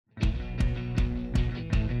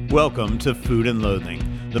Welcome to Food and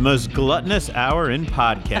Loathing, the most gluttonous hour in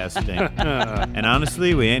podcasting. And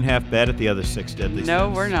honestly, we ain't half bad at the other six deadly sins. No,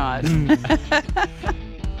 we're not.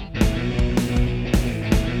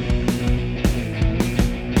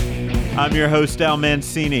 I'm your host, Al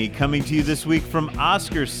Mancini, coming to you this week from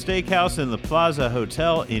Oscar's Steakhouse in the Plaza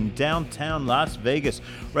Hotel in downtown Las Vegas,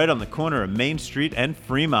 right on the corner of Main Street and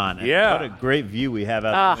Fremont. And yeah. what a great view we have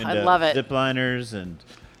out the window. I love it. Zipliners and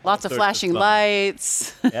Lots of flashing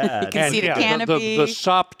lights. Yeah. You can see the canopy. The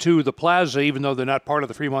SOP to the plaza, even though they're not part of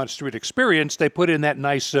the Fremont Street experience, they put in that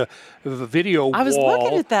nice video wall. I was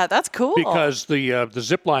looking at that. That's cool. Because the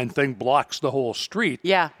zipline thing blocks the whole street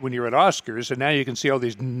when you're at Oscars, and now you can see all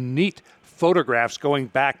these neat photographs going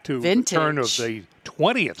back to the turn of the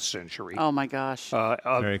 20th century. Oh, my gosh.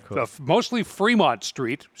 Very cool. Mostly Fremont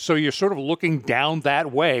Street, so you're sort of looking down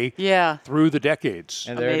that way through the decades.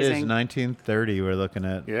 And there it is, Amazing. 1930 we're looking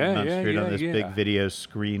at Fremont Street on this big video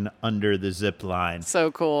screen under the zip line.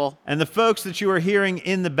 So cool. And the folks that you are hearing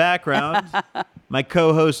in the background, my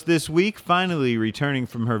co-host this week, finally returning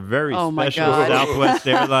from her very special Southwest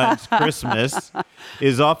Airlines Christmas,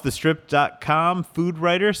 is offthestrip.com food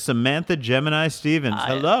writer Samantha Gemini Stevens.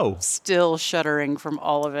 Hello. Still shuddering from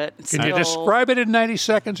all of it. Can you describe it in 90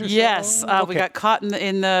 seconds or so? Yes. We got caught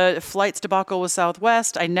in the flights debacle with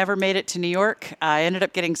Southwest. I never made it to New York. I ended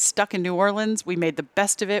up getting stuck in New Orleans. We made the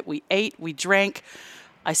best of it. We ate. We drank.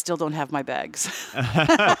 I still don't have my bags. We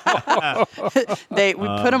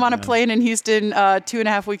put them on a plane in Houston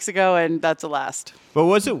 2.5 weeks ago, and that's the last. But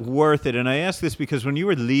was it worth it? And I ask this because when you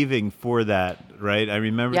were leaving for that, right, I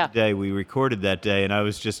remember the day we recorded that day, and I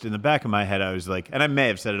was just in the back of my head, I was like, and I may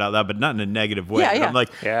have said it out loud, but not in a negative way. But I'm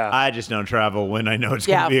like, I just don't travel when I know it's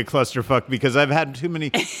going to be a clusterfuck because I've had too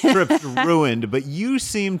many trips ruined. But you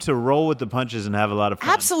seem to roll with the punches and have a lot of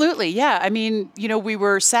fun. Absolutely, yeah. I mean, we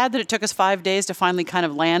were sad that it took us 5 days to finally kind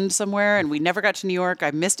of land somewhere, and we never got to New York.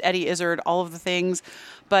 I missed Eddie Izzard, all of the things.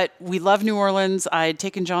 But we love New Orleans. I'd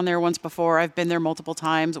taken John there once before. I've been there multiple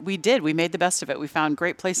times. We made the best of it. We found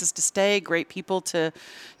great places to stay, great people to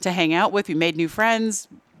hang out with. We made new friends,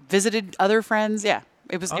 visited other friends. Yeah,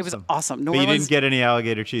 it was awesome. New But you Orleans, didn't get any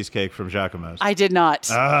alligator cheesecake from Giacomo's. I did not.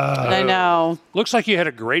 I know. Looks like you had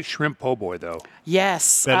a great shrimp po' boy, though.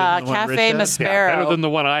 Yes, Better than the one Rich Cafe had? Maspero. Yeah, better than the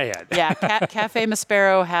one I had. Yeah, Cafe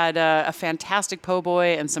Maspero had a fantastic po'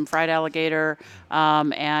 boy and some fried alligator.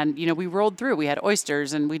 And, we rolled through. We had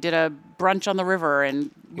oysters, and we did a brunch on the river. And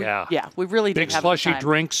we really big did have slushy a time.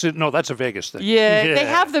 drinks. No, that's a Vegas thing. Yeah, they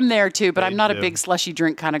have them there, too, but They I'm not do. a big slushy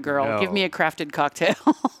drink kind of girl. No. Give me a crafted cocktail.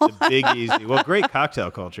 The big easy. Well, great cocktail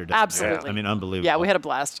culture. Down there. Absolutely. I mean, unbelievable. Yeah, we had a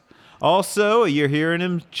blast. Also, you're hearing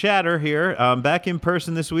him chatter here. Back in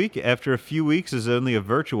person this week after a few weeks as only a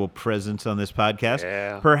virtual presence on this podcast.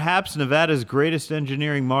 Yeah. Perhaps Nevada's greatest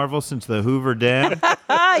engineering marvel since the Hoover Dam.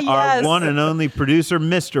 Yes. Our one and only producer,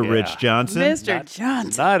 Mr. Rich Johnson. Mr.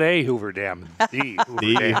 Johnson. Not a Hoover Dam. The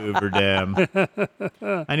Hoover Dam. Hoover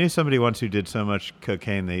Dam. I knew somebody once who did so much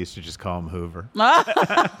cocaine they used to just call him Hoover.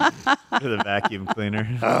 The vacuum cleaner.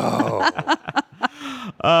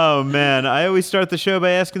 Oh, man. I always start the show by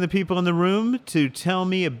asking the people in the room to tell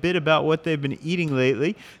me a bit about what they've been eating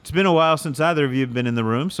lately. It's been a while since either of you have been in the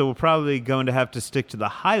room, so we're probably going to have to stick to the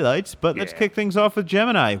highlights. But let's kick things off with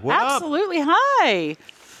Gemini. What up? Absolutely. Hi.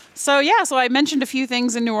 So I mentioned a few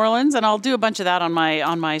things in New Orleans, and I'll do a bunch of that on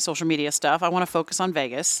my social media stuff. I want to focus on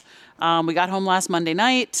Vegas. We got home last Monday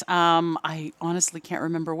night. I honestly can't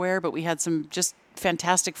remember where, but we had some just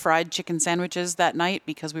fantastic fried chicken sandwiches that night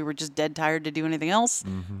because we were just dead tired to do anything else.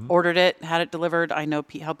 Ordered it, had it delivered. I know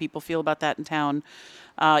how people feel about that in town.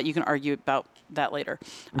 You can argue about that later.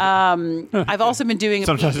 I've also been doing...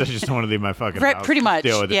 Sometimes I just don't want to leave my fucking house. Pretty much.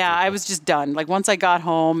 Deal with it. I was just done. Like once I got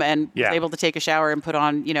home and was able to take a shower and put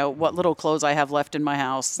on, what little clothes I have left in my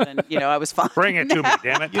house, then, I was fine. Bring it to me,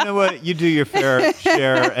 damn it. You know what? You do your fair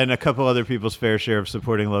share and a couple other people's fair share of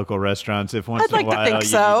supporting local restaurants. If once in a while you need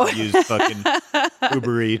to use fucking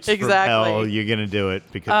Uber Eats from hell, you're going to do it.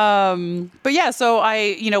 Because But so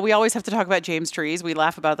we always have to talk about James Trees. We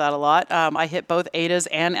laugh about that a lot. I hit both Ada's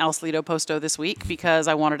and El Salido Posto this week because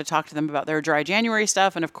I wanted to talk to them about their dry January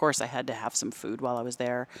stuff. And of course, I had to have some food while I was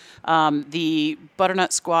there. The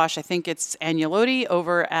butternut squash, I think it's agnolotti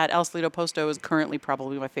over at El Salido Posto, is currently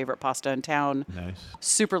probably my favorite pasta in town. nice.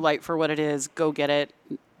 Super light for what it is. Go get it.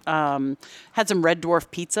 Had some Red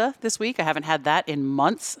Dwarf pizza this week. I haven't had that in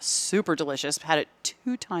months. Super delicious. Had it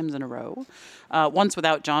 2 times in a row. Once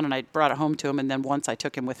without John, and I brought it home to him, and then once I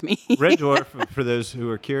took him with me. Red Dwarf, for those who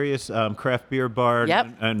are curious, craft beer bar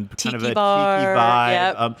and kind Tiki of a bar, tiki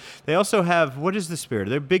vibe. yep. They also have, what is the spirit?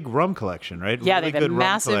 They're big rum collection, right? Yeah, Really they have a good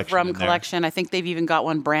massive rum in there. collection. I think they've even got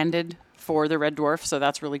one branded for the Red Dwarf, so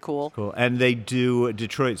that's really cool. Cool. And they do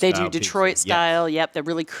Detroit style. They do Detroit style, yep. They're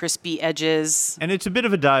really crispy edges. And it's a bit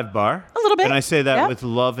of a dive bar. A little bit. And I say that with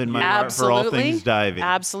love in my heart for all things diving.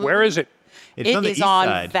 Absolutely. Where is it? It's on the east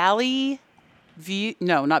side. Valley View.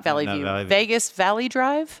 No, not Valley View. Vegas Valley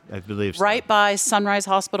Drive. I believe so. Right by Sunrise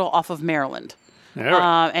Hospital off of Maryland.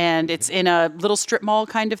 And it's in a little strip mall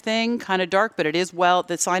kind of thing, kind of dark, but it is the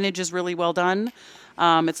signage is really well done.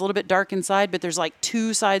 It's a little bit dark inside, but there's like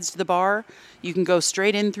 2 sides to the bar. You can go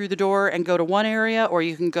straight in through the door and go to one area, or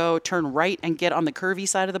you can go turn right and get on the curvy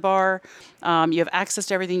side of the bar. You have access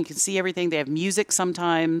to everything. You can see everything. They have music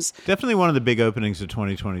sometimes. Definitely one of the big openings of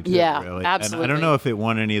 2022. Yeah, really. absolutely. And I don't know if it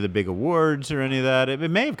won any of the big awards or any of that. It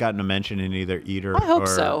may have gotten a mention in either Eater or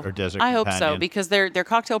Desert Companion. I hope so, because their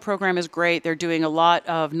cocktail program is great. They're doing a lot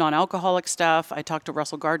of non-alcoholic stuff. I talked to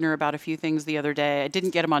Russell Gardner about a few things the other day. I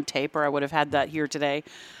didn't get him on tape, or I would have had that here today.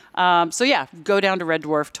 Go down to Red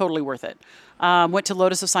Dwarf. Totally worth it. Went to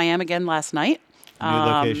Lotus of Siam again last night. New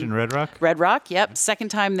location, Red Rock? Red Rock, yep. Second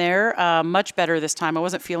time there. Much better this time. I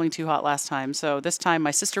wasn't feeling too hot last time. So this time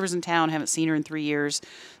my sister was in town. Haven't seen her in 3 years.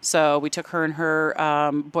 So we took her and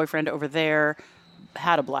her boyfriend over there.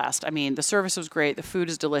 Had a blast. I mean, the service was great. The food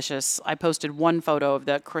is delicious. I posted one photo of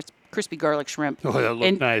the crispy garlic shrimp. Oh, that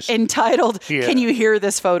looked nice. Entitled, Can You Hear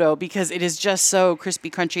This Photo? Because it is just so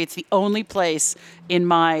crispy, crunchy. It's the only place in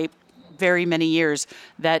my very many years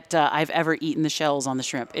that I've ever eaten the shells on the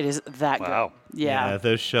shrimp. It is that good. Yeah,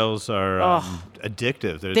 those shells are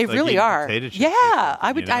addictive. They really are. Potato chips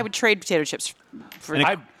I would trade potato chips for.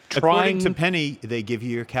 According to Penny, they give you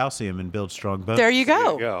your calcium and build strong bones. There you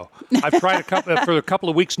go. I've tried for a couple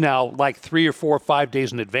of weeks now, like 3 or 4 or 5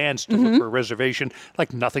 days in advance to look for a reservation,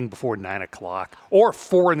 like nothing before 9 o'clock or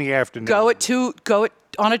 4 in the afternoon. Go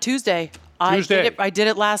on a Tuesday. I did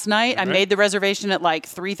it last night. Right. I made the reservation at like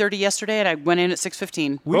 3:30 yesterday, and I went in at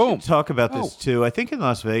 6:15. We should talk about this too. I think in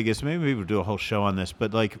Las Vegas, maybe we would do a whole show on this,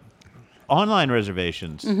 but like online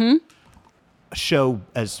reservations. Show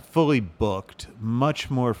as fully booked much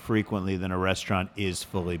more frequently than a restaurant is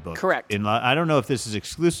fully booked. Correct. I don't know if this is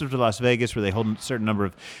exclusive to Las Vegas, where they hold a certain number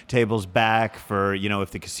of tables back for,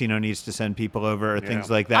 if the casino needs to send people over or things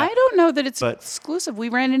like that. I don't know that it's exclusive. We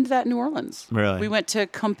ran into that in New Orleans. Really? We went to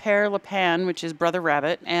Compare Le Pan, which is Brother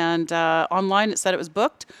Rabbit, and online it said it was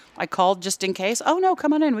booked. I called just in case. Oh, no,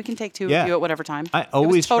 come on in. We can take 2 of you at whatever time. I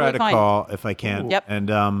always totally try to call if I can. Yep.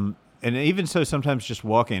 And even so, sometimes just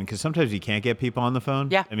walk in, because sometimes you can't get people on the phone.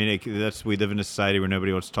 Yeah. I mean, we live in a society where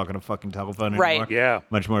nobody wants to talk on a fucking telephone anymore. Right. Yeah.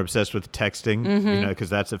 Much more obsessed with texting, because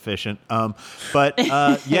that's efficient. You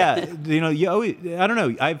always, I don't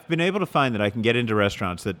know. I've been able to find that I can get into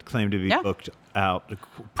restaurants that claim to be booked out pretty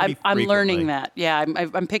I'm frequently. learning that. Yeah,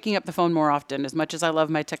 I'm picking up the phone more often, as much as I love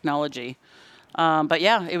my technology.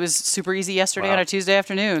 It was super easy yesterday on a Tuesday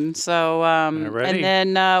afternoon. So, and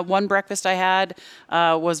then one breakfast I had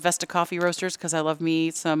was Vesta Coffee Roasters, because I love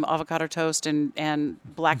me some avocado toast and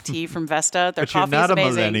black tea from Vesta. Their coffee is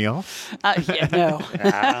amazing. But you're not a millennial.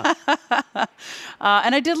 No.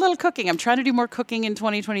 And I did a little cooking. I'm trying to do more cooking in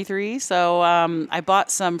 2023. So I bought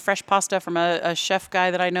some fresh pasta from a chef guy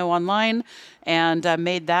that I know online, and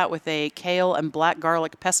made that with a kale and black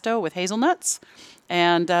garlic pesto with hazelnuts.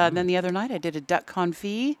 And then the other night I did a duck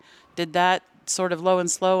confit, did that sort of low and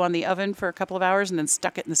slow on the oven for a couple of hours, and then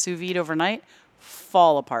stuck it in the sous vide overnight.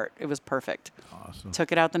 Fall apart. It was perfect. Awesome.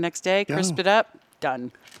 Took it out the next day, crisped it up,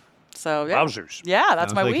 done. So Wowzers. Yeah,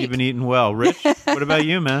 that's Sounds my like week. You've been eating well. Rich, what about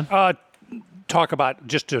you, man? Talk about,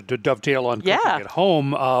 just to dovetail on cooking at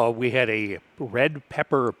home, we had a red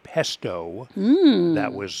pepper pesto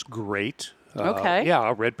that was great.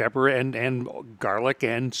 Red pepper and garlic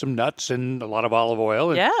and some nuts and a lot of olive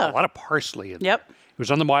oil and a lot of parsley. Yep. It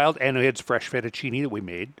was on the mild, and it had fresh fettuccine that we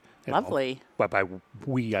made. Lovely. But by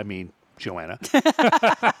we, I mean Joanna.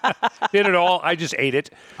 Did it all. I just ate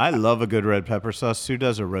it. I love a good red pepper sauce. Sue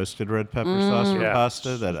does a roasted red pepper sauce for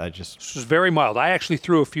pasta that I just... This was very mild. I actually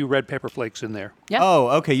threw a few red pepper flakes in there. Yep. Oh,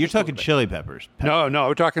 okay. You're talking chili peppers. No,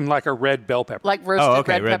 we're talking like a red bell pepper. Like roasted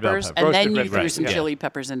red red bell peppers, pepper. and then Roasted you red threw some right, chili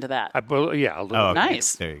peppers into that. A little. Okay.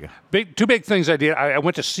 Nice. There you go. Two big things I did. I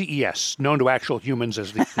went to CES, known to actual humans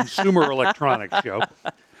as the Consumer Electronics Show.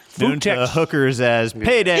 Known to hookers as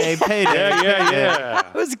payday. Yeah.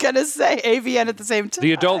 I was going to say AVN at the same time.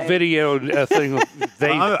 The adult video thing.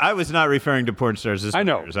 I was not referring to porn stars as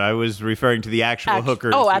hookers. I was referring to the actual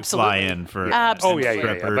hookers who fly in for...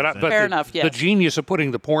 Absolutely. But fair enough, yes. The genius of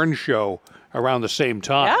putting the porn show around the same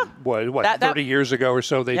time, 30 years ago or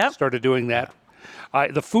so, they started doing that.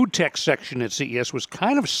 The food tech section at CES was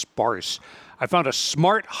kind of sparse. I found a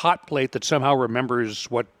smart hot plate that somehow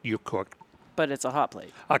remembers what you cooked. but it's a hot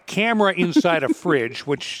plate. A camera inside a fridge,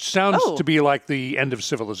 which sounds to be like the end of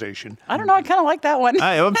civilization. I don't know. I kind of like that one.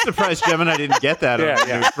 I'm surprised Gemini didn't get that on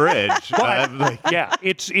the new fridge.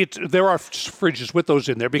 There are fridges with those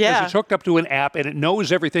in there because it's hooked up to an app and it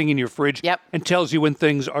knows everything in your fridge and tells you when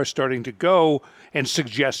things are starting to go and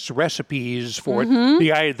suggests recipes for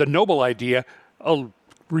it. The noble idea of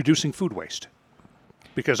reducing food waste.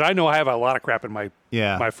 Because I know I have a lot of crap in my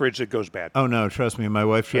fridge that goes bad. Oh, no, trust me. My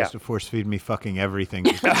wife tries to force feed me fucking everything.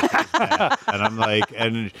 And I'm like,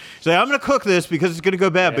 and she's like, I'm going to cook this because it's going to go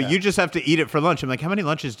bad, but you just have to eat it for lunch. I'm like, how many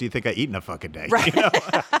lunches do you think I eat in a fucking day? Right. You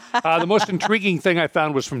know? The most intriguing thing I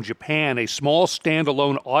found was from Japan, a small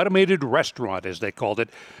standalone automated restaurant, as they called it.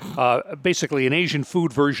 Basically an Asian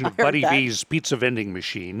food version of Buddy V's pizza vending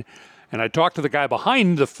machine. And I talked to the guy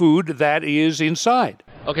behind the food that is inside.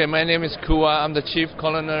 Okay, my name is Kuwa. I'm the Chief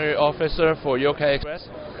Culinary Officer for Yokai Express.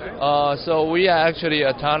 So we are actually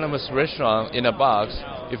an autonomous restaurant in a box,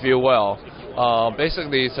 if you will.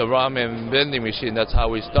 Basically, it's a ramen vending machine. That's how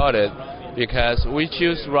we started, because we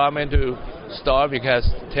choose ramen to start because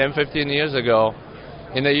 10, 15 years ago,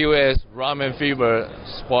 in the U.S., ramen fever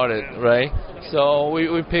spotted, right? So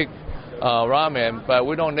we picked ramen, but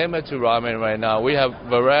we don't limit to ramen right now. We have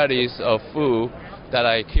varieties of food that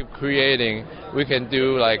I keep creating. We can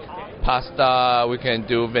do like pasta, we can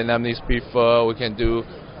do Vietnamese beef pho, we can do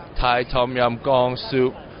Thai tom yum gong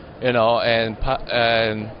soup, and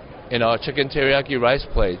chicken teriyaki rice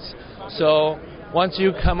plates. So once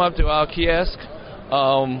you come up to our kiosk,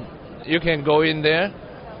 you can go in there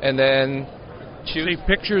and then see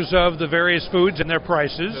pictures of the various foods and their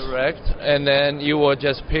prices. Correct. And then you will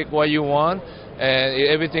just pick what you want, and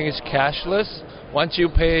everything is cashless. Once you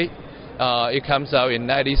pay, it comes out in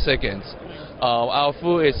 90 seconds. Our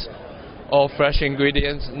food is all fresh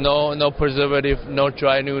ingredients, no preservative, no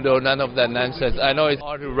dry noodle, none of that nonsense. I know it's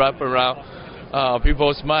hard to wrap around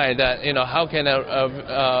people's mind that, how can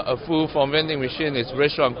a food from vending machine is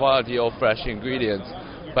restaurant quality, all fresh ingredients.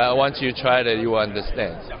 But once you try it, you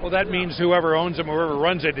understand. Well, that means whoever owns them, whoever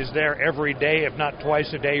runs it, is there every day, if not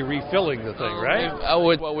twice a day, refilling the thing, right?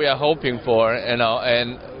 What we are hoping for,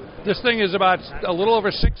 and this thing is about a little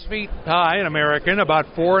over 6 feet high, an American, about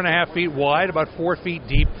 4.5 feet wide, about 4 feet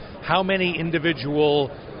deep. How many individual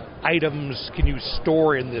items can you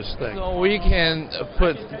store in this thing? So we can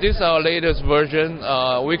put, this is our latest version,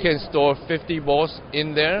 we can store 50 bowls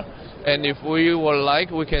in there. And if we would like,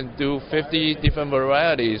 we can do 50 different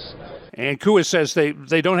varieties. And Kua says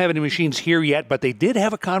they don't have any machines here yet, but they did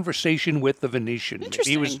have a conversation with the Venetian.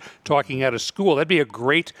 Interesting. He was talking out of school. That'd be a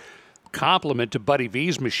great compliment to Buddy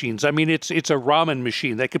V's machines. I mean, it's a ramen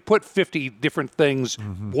machine. They could put 50 different things,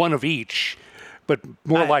 one of each, but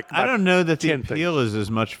more I don't know that the appeal is as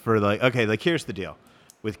much for here's the deal.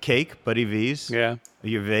 With cake, Buddy V's. Yeah.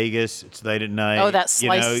 You're Vegas. It's late at night. Oh, that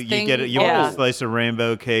slice thing. You want a slice of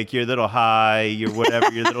rainbow cake. You're a little high. You're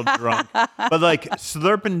whatever. You're a little drunk. But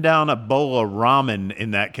slurping down a bowl of ramen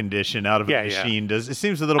in that condition out of a machine it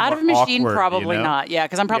seems a little out more of a machine, awkward, probably not. Yeah,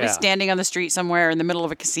 because I'm probably standing on the street somewhere in the middle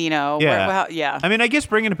of a casino. Yeah. I mean, I guess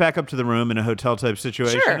bringing it back up to the room in a hotel type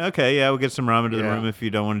situation. Sure. Okay, we'll get some ramen to the room if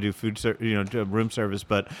you don't want to do room service.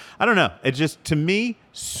 But I don't know. It just, to me,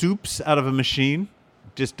 soups out of a machine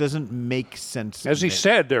just doesn't make sense. As he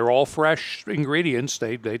said, they're all fresh ingredients.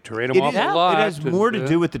 They train them off a lot. It has more to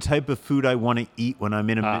do with the type of food I want to eat when I'm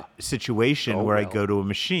in a situation where I go to a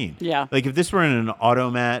machine. Yeah. Like if this were in an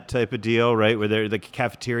automat type of deal, right, where they're like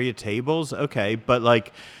cafeteria tables, okay.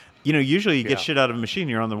 But usually you get shit out of a machine,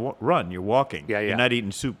 you're on the run, you're walking. Yeah. You're not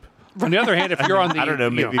eating soup. On the other hand, if you're on the... I don't know,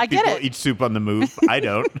 maybe people eat soup on the move. I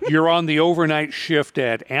don't. You're on the overnight shift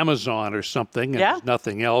at Amazon or something, and there's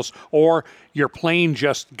nothing else, or your plane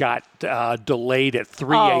just got delayed at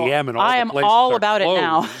 3 a.m. and all I the am places all are about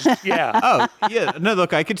closed. it now. Yeah. No,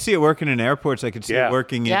 look, I could see it working in airports. I could see it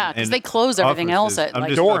working in because they close everything else at I'm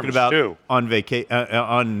just talking about too. In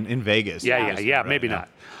Vegas. Yeah, maybe not.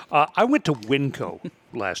 I went to Winco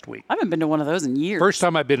last week. I haven't been to one of those in years. First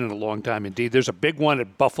time I've been in a long time, indeed. There's a big one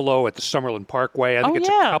at Buffalo at the Summerlin Parkway. I think it's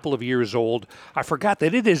a couple of years old. I forgot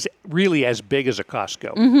that it is really as big as a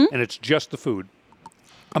Costco, and it's just the food.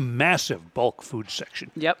 A massive bulk food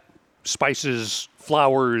section. Yep. Spices,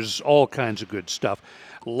 flours, all kinds of good stuff.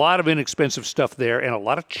 A lot of inexpensive stuff there and a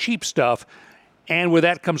lot of cheap stuff. And with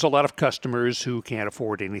that comes a lot of customers who can't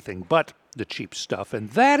afford anything but the cheap stuff. And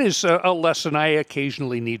that is a lesson I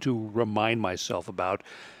occasionally need to remind myself about.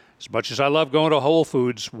 As much as I love going to Whole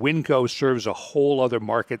Foods, Winco serves a whole other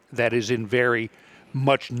market that is in very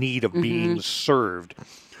much need of being served.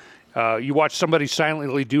 You watch somebody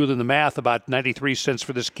silently do the math about 93 cents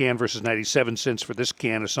for this can versus 97 cents for this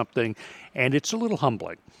can or something, and it's a little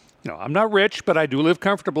humbling. I'm not rich, but I do live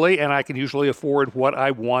comfortably, and I can usually afford what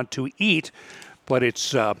I want to eat. But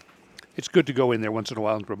it's good to go in there once in a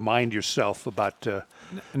while and remind yourself about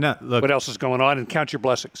what else is going on and count your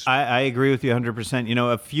blessings. I agree with you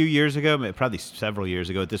 100%. A few years ago, probably several years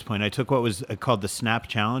ago at this point, I took what was called the SNAP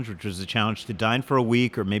Challenge, which was a challenge to dine for a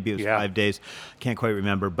week, or maybe it was 5 days. I can't quite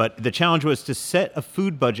remember. But the challenge was to set a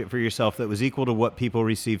food budget for yourself that was equal to what people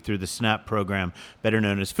receive through the SNAP program, better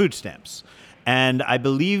known as food stamps. And I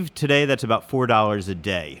believe today that's about $4 a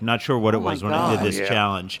day. Not sure what it was when I did this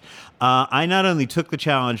challenge. I not only took the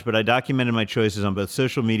challenge, but I documented my choices on both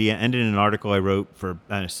social media and in an article I wrote for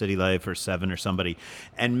City Life or Seven or somebody.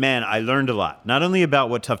 And man, I learned a lot. Not only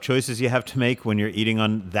about what tough choices you have to make when you're eating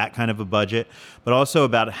on that kind of a budget, but also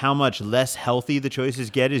about how much less healthy the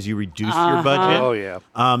choices get as you reduce your budget. Oh, yeah.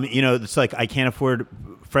 It's like I can't afford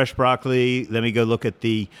fresh broccoli. Let me go look at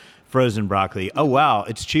the frozen broccoli. Oh, wow,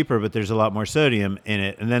 it's cheaper, but there's a lot more sodium in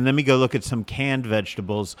it. And then let me go look at some canned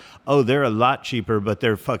vegetables. Oh, they're a lot cheaper, but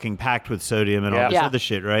they're fucking packed with sodium and all this other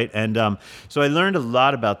shit, right? And so I learned a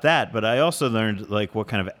lot about that, but I also learned like what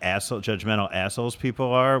kind of judgmental assholes people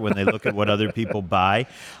are when they look at what other people buy.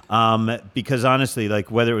 Because honestly, like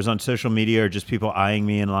whether it was on social media or just people eyeing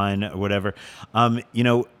me in line or whatever,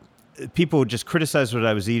 people would just criticize what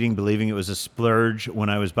I was eating, believing it was a splurge when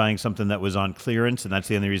I was buying something that was on clearance, and that's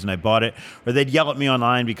the only reason I bought it. Or they'd yell at me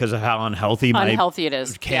online because of how unhealthy it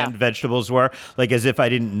is. Canned vegetables were, like as if I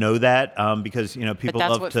didn't know that. Because people but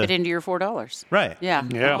that's love what to fit into your $4, right? Yeah,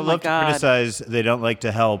 People love to criticize. They don't like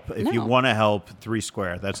to help. If you want to help, 3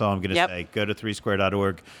 Square. That's all I'm going to say. Go to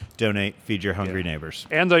 3square.org, donate, feed your hungry neighbors.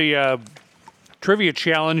 And the trivia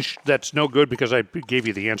challenge that's no good because I gave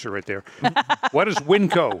you the answer right there. What does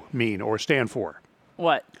WinCo mean or stand for?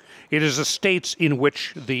 What? It is the states in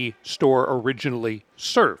which the store originally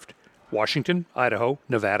served. Washington, Idaho,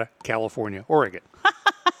 Nevada, California, Oregon.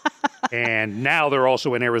 And now they're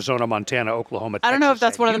also in Arizona, Montana, Oklahoma, Texas. I don't know if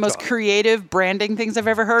that's one of the Utah. most creative branding things I've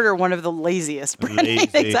ever heard or one of the laziest branding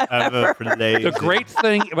things I've ever heard. The great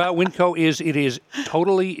thing about WinCo is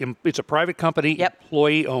it's a private company,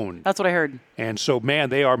 employee owned. That's what I heard. And so, man,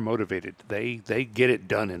 they are motivated. They get it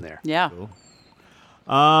done in there. Yeah. Cool.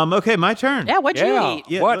 Okay, my turn. Yeah, what'd you eat?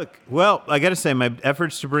 Yeah, what? Look, well, I got to say, my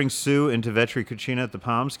efforts to bring Sue into Vetri Cucina at the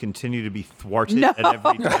Palms continue to be thwarted at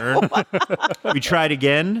every turn. We tried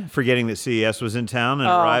again, forgetting that CES was in town, and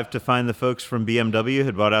arrived to find the folks from BMW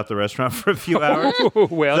had bought out the restaurant for a few hours.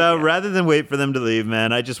 Rather than wait for them to leave,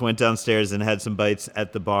 man, I just went downstairs and had some bites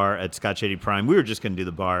at the bar at Scotch 80 Prime. We were just going to do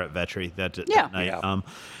the bar at Vetri that night. Yeah.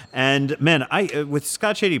 And man, with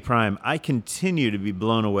Scotch 80 Prime, I continue to be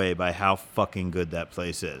blown away by how fucking good that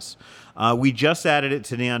place is. We just added it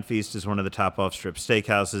to Neon Feast as one of the top off-strip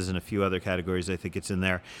steakhouses and a few other categories. I think it's in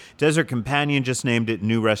there. Desert Companion just named it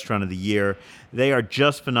New Restaurant of the Year. They are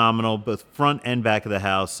just phenomenal, both front and back of the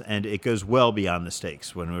house, and it goes well beyond the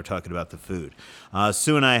steaks when we're talking about the food.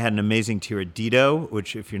 Sue and I had an amazing tiradito,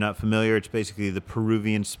 which, if you're not familiar, it's basically the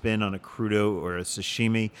Peruvian spin on a crudo or a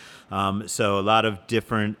sashimi. So a lot of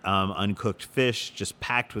different uncooked fish, just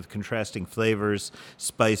packed with contrasting flavors,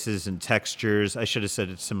 spices, and textures. I should have said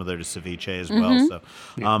it's similar to ceviche as well.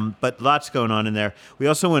 So, but lots going on in there. We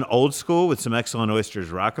also went old school with some excellent oysters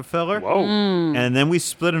Rockefeller. Whoa. And then we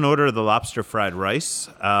split an order of the lobster fried rice,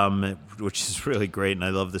 which is really great, and I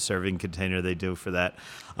love the serving container they do for that.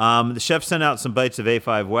 The chef sent out some bites of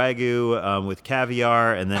A5 Wagyu with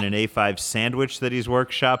caviar, and then an A5 sandwich that he's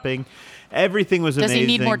workshopping. Everything was amazing. Does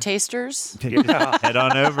he need more tasters? Head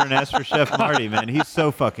on over and ask for Chef Marty, man. He's so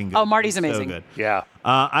fucking good. Oh, Marty's amazing. So good. Yeah.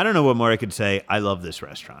 I don't know what more I could say. I love this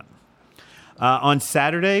restaurant. On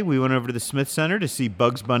Saturday, we went over to the Smith Center to see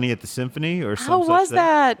Bugs Bunny at the Symphony or something. How was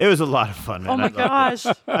that? It was a lot of fun, man. Oh, my gosh.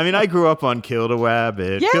 I mean, I grew up on Kill the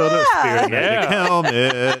Wabbit, Kill the Spirit Magic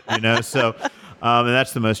Helmet, so... and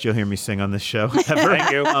that's the most you'll hear me sing on this show ever.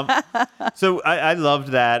 Thank you. So I loved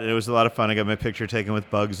that, and it was a lot of fun. I got my picture taken with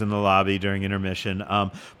Bugs in the lobby during intermission.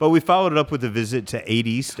 But we followed it up with a visit to 8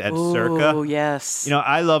 East at Circa. Oh, yes.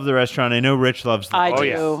 I love the restaurant. I know Rich loves the I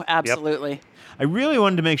do, absolutely. Yep. I really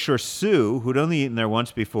wanted to make sure Sue, who'd only eaten there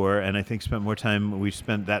once before, and I think we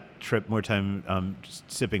spent that trip more time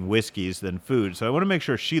just sipping whiskeys than food. So I want to make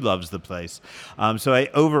sure she loves the place. So I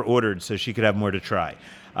over-ordered so she could have more to try.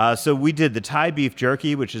 So we did the Thai beef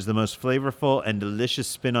jerky, which is the most flavorful and delicious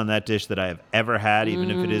spin on that dish that I have ever had, even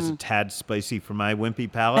if it is a tad spicy for my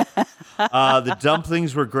wimpy palate. The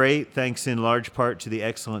dumplings were great, thanks in large part to the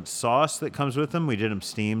excellent sauce that comes with them. We did them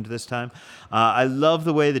steamed this time. I love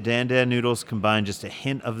the way the Dan Dan noodles combine just a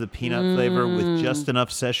hint of the peanut flavor with just enough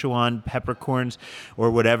Szechuan peppercorns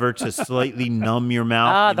or whatever to slightly numb your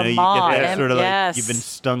mouth. You get that sort of like you've been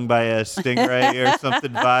stung by a stingray or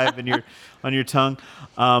something vibe on your tongue.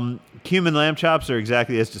 Cumin lamb chops are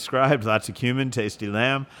exactly as described. Lots of cumin, tasty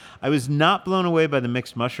lamb. I was not blown away by the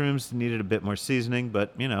mixed mushrooms. Needed a bit more seasoning,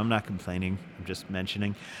 but, I'm not complaining. I'm just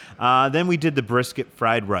mentioning. Then we did the brisket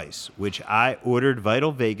fried rice, which I ordered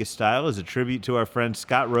Vital Vegas style as a tribute to our friend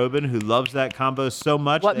Scott Robin, who loves that combo so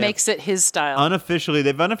much. What makes it his style?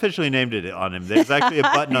 They've unofficially named it on him. There's actually a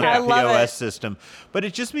button on the POS system. But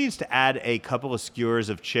it just means to add a couple of skewers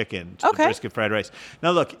of chicken to the brisket fried rice.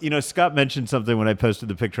 Now, look, Scott mentioned something when I posted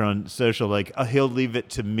the picture on social, like, he'll leave it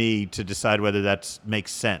to me to decide whether that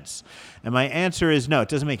makes sense. And my answer is no, it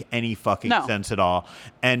doesn't make any fucking sense at all.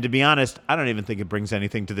 And to be honest, I don't even think it brings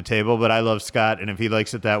anything to the table, but I love Scott, and if he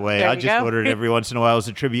likes it that way, I just order it every once in a while as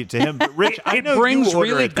a tribute to him. But Rich, I know brings you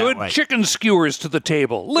order really it that good way. Chicken skewers to the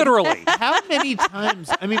table, literally. How many times?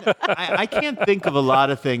 I mean, I can't think of a lot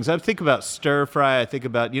of things. I think about stir fry. I think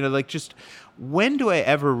about, just when do I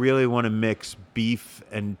ever really want to mix beef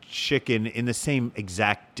and chicken in the same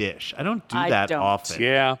exact dish? I don't do that often.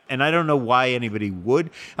 Yeah. And I don't know why anybody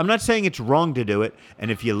would. I'm not saying it's wrong to do it.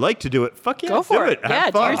 And if you like to do it, fuck yeah, go for it.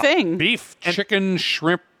 Yeah, do your thing. Beef, chicken,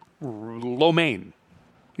 shrimp, lo mein.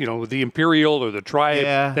 The Imperial or the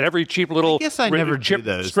Triad that every cheap little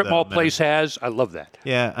strip mall place has. I love that.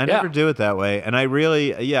 Yeah, I never do it that way. And I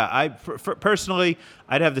really, personally,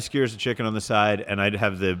 I'd have the skewers of chicken on the side and I'd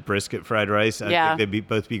have the brisket fried rice. I think they'd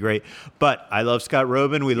both be great. But I love Scott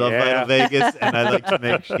Robin. We love Vital Vegas. And I like to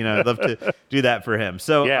make, I'd love to do that for him.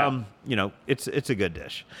 So, it's a good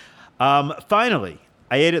dish. Finally,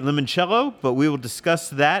 I ate at Limoncello, but we will discuss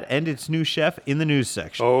that and its new chef in the news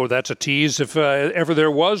section. Oh, that's a tease if ever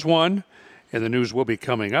there was one. And the news will be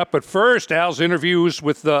coming up. But first, Al's interviews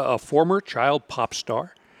with a former child pop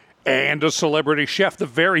star and a celebrity chef, the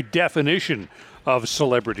very definition of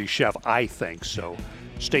celebrity chef, I think. So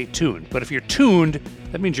stay tuned. But if you're tuned,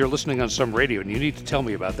 that means you're listening on some radio, and you need to tell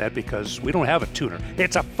me about that because we don't have a tuner.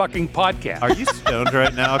 It's a fucking podcast. Are you stoned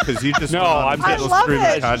right now? Because you just I'm just stream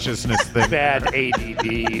of consciousness thing. Bad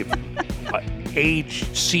ADD,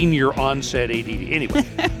 age, senior onset ADD. Anyway,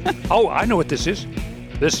 I know what this is.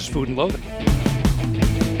 This is Food and Loathing.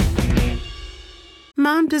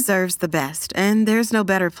 Mom deserves the best, and there's no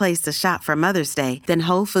better place to shop for Mother's Day than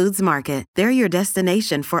Whole Foods Market. They're your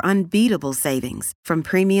destination for unbeatable savings, from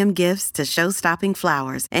premium gifts to show-stopping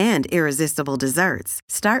flowers and irresistible desserts.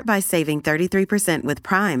 Start by saving 33% with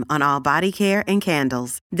Prime on all body care and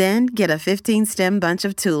candles. Then get a 15-stem bunch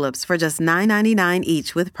of tulips for just $9.99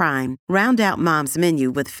 each with Prime. Round out Mom's menu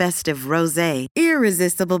with festive rosé,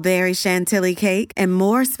 irresistible berry chantilly cake, and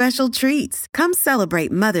more special treats. Come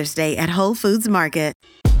celebrate Mother's Day at Whole Foods Market.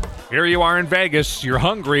 Here you are in Vegas, you're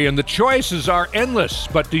hungry, and the choices are endless.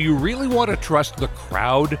 But do you really want to trust the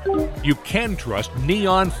crowd? You can trust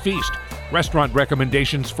Neon Feast. Restaurant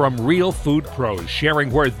recommendations from real food pros, sharing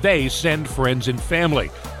where they send friends and family.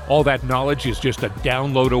 All that knowledge is just a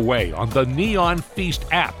download away on the Neon Feast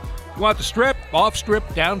app. You want the strip,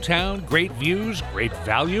 off-strip, downtown, great views, great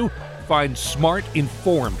value? Find smart,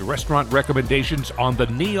 informed restaurant recommendations on the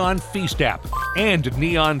Neon Feast app and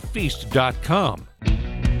neonfeast.com.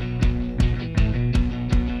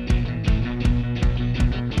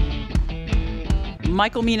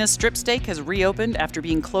 Michael Mina's Strip Steak has reopened after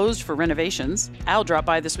being closed for renovations. Al dropped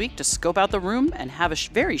by this week to scope out the room and have a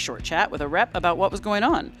very short chat with a rep about what was going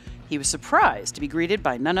on. He was surprised to be greeted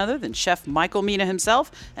by none other than Chef Michael Mina himself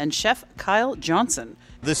and Chef Kyle Johnson.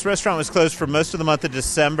 This restaurant was closed for most of the month of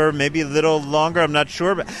December, maybe a little longer, I'm not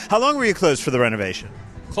sure. But how long were you closed for the renovation?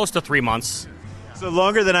 Close to 3 months. So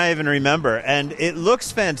longer than I even remember. And it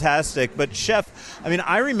looks fantastic. But, Chef,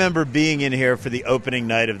 I remember being in here for the opening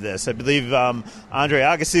night of this. I believe Andre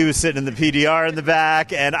Agassi was sitting in the PDR in the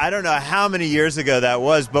back. And I don't know how many years ago that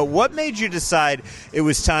was. But what made you decide it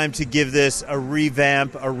was time to give this a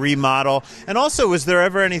revamp, a remodel? And also, was there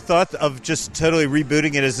ever any thought of just totally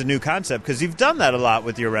rebooting it as a new concept? Because you've done that a lot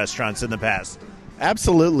with your restaurants in the past.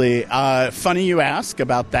 Absolutely. Funny you ask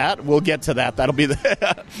about that. We'll get to that. That'll be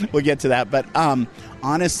we'll get to that. But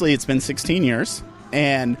honestly, it's been 16 years.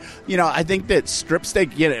 And, I think that strip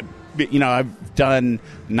steak, I've done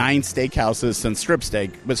 9 steakhouses since strip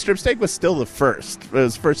steak. But strip steak was still the first. It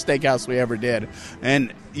was the first steakhouse we ever did.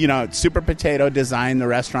 And, Super Potato designed the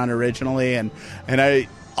restaurant originally. And I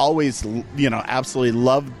always, absolutely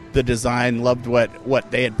loved the design, loved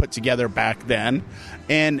what they had put together back then.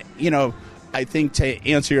 And, I think to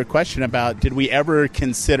answer your question about did we ever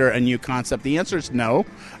consider a new concept, the answer is no.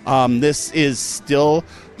 This is still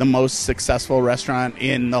the most successful restaurant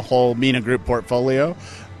in the whole Mina Group portfolio.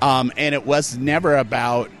 And it was never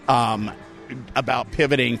about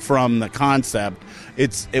pivoting from the concept.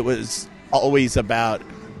 It was always about,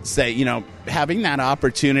 having that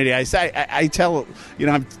opportunity. I tell,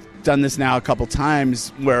 I've done this now a couple times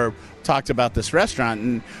where talked about this restaurant,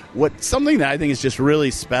 and something that I think is just really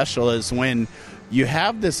special is when you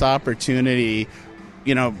have this opportunity,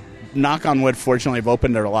 knock on wood, fortunately I've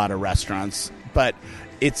opened a lot of restaurants, but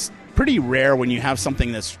it's pretty rare when you have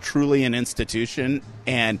something that's truly an institution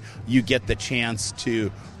and you get the chance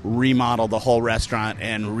to remodel the whole restaurant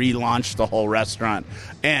and relaunch the whole restaurant.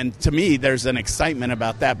 And to me, there's an excitement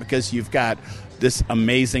about that because you've got this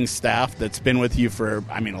amazing staff that's been with you for,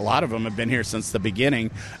 a lot of them have been here since the beginning.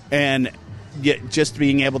 And just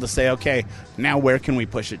being able to say, okay, now where can we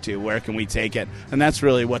push it to? Where can we take it? And that's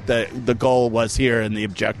really what the goal was here and the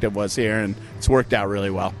objective was here. And it's worked out really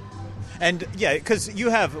well. And yeah, because you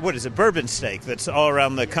have, bourbon steak that's all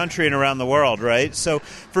around the country and around the world, right? So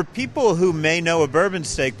for people who may know a bourbon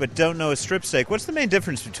steak but don't know a strip steak, what's the main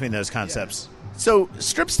difference between those concepts? Yeah. So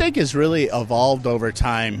strip steak has really evolved over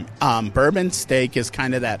time. Bourbon steak is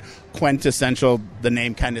kind of that quintessential, the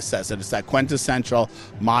name kind of says it, it's that quintessential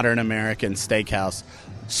modern American steakhouse.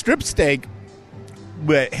 Strip steak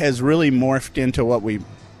has really morphed into what we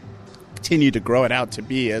continue to grow it out to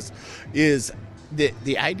be is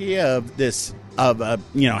the idea of this,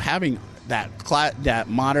 having that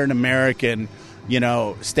modern American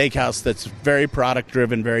steakhouse that's very product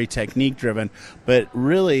driven, very technique driven, but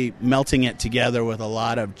really melting it together with a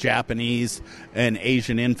lot of Japanese and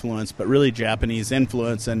Asian influence, but really Japanese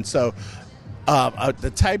influence. And so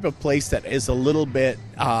the type of place that is a little bit,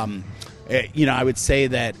 I would say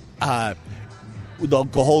that the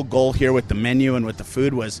whole goal here with the menu and with the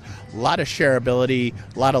food was a lot of shareability,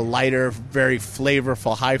 a lot of lighter, very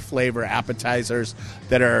flavorful, high flavor appetizers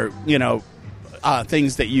that are,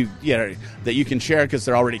 things that that you can share because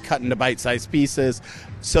they're already cut into bite-sized pieces,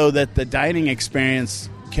 so that the dining experience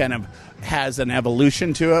kind of has an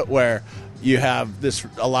evolution to it where you have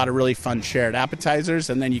a lot of really fun shared appetizers,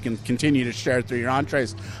 and then you can continue to share through your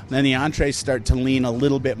entrees. And then the entrees start to lean a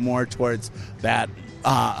little bit more towards that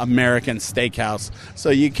American steakhouse. So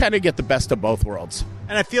you kind of get the best of both worlds.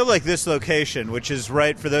 And I feel like this location, which is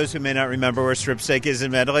right, for those who may not remember where Strip Steak is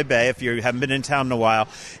in Mandalay Bay, if you haven't been in town in a while,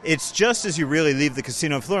 it's just as you really leave the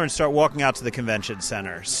casino floor and start walking out to the convention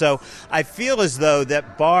center. So I feel as though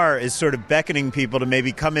that bar is sort of beckoning people to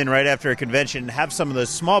maybe come in right after a convention and have some of those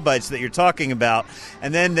small bites that you're talking about,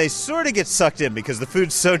 and then they sort of get sucked in because the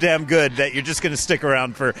food's so damn good that you're just going to stick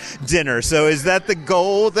around for dinner. So is that the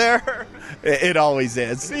goal there? It always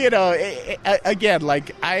is. Again,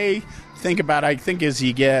 like I think as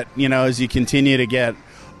you get, as you continue to get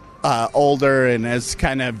older and as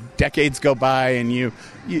kind of decades go by and you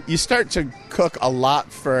start to cook a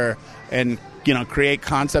lot for and create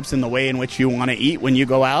concepts in the way in which you want to eat when you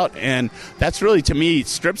go out. And that's really, to me,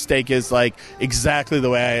 strip steak is like exactly the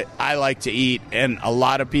way I like to eat. And a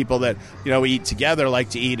lot of people that, we eat together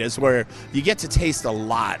like to eat, is where you get to taste a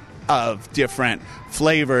lot of different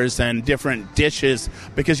flavors and different dishes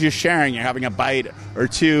because you're having a bite or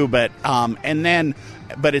two, but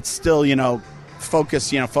it's still,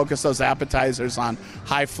 focus those appetizers on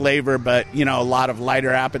high flavor, but a lot of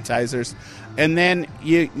lighter appetizers. And then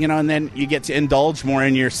you get to indulge more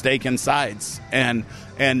in your steak and sides, and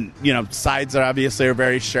sides are obviously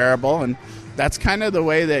very shareable, and that's kind of the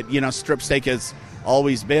way that strip steak has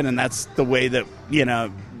always been, and that's the way that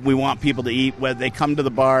we want people to eat. When they come to the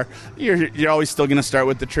bar, you're always still going to start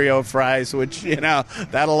with the trio of fries, which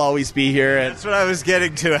that'll always be here. That's what I was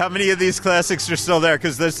getting to. How many of these classics are still there?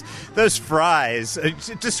 Because those fries.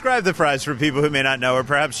 Describe the fries for people who may not know, or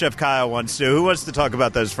perhaps Chef Kyle wants to. Who wants to talk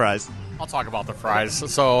about those fries? I'll talk about the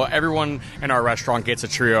fries. So everyone in our restaurant gets a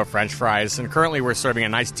trio of French fries, and currently we're serving a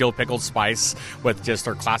nice dill pickled spice with just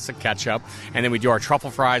our classic ketchup. And then we do our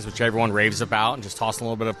truffle fries, which everyone raves about, and just toss a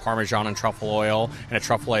little bit of Parmesan and truffle oil and a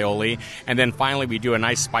truffle aioli. And then finally we do a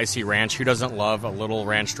nice spicy ranch. Who doesn't love a little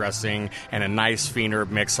ranch dressing and a nice Fiener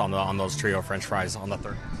mix on those trio French fries on the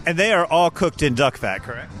third? And they are all cooked in duck fat,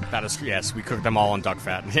 correct? That is, yes, we cook them all in duck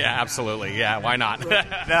fat. Yeah, absolutely. Yeah, why not?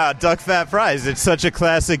 Now, duck fat fries, it's such a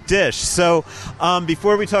classic dish. So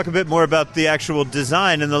before we talk a bit more about the actual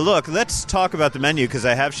design and the look, let's talk about the menu, because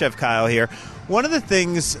I have Chef Kyle here. One of the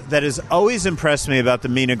things that has always impressed me about the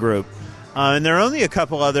Mina Group, and there are only a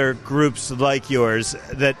couple other groups like yours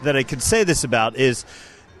that I could say this about, is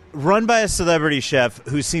run by a celebrity chef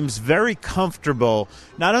who seems very comfortable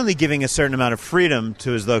not only giving a certain amount of freedom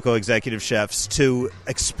to his local executive chefs to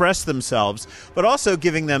express themselves, but also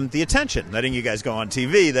giving them the attention, letting you guys go on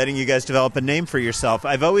TV, letting you guys develop a name for yourself.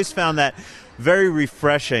 I've always found that very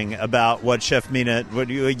refreshing about what Chef Mina, what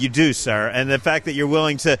you do, sir, and the fact that you're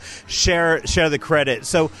willing to share the credit.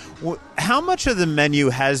 So how much of the menu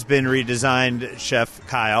has been redesigned, Chef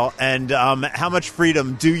Kyle, and how much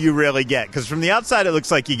freedom do you really get? Because from the outside, it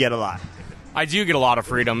looks like you get a lot. I do get a lot of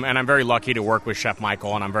freedom, and I'm very lucky to work with Chef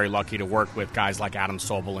Michael, and I'm very lucky to work with guys like Adam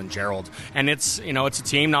Sobel and Gerald. And it's a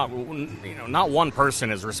team. Not one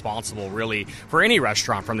person is responsible really for any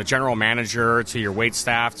restaurant, from the general manager to your wait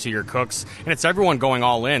staff to your cooks, and it's everyone going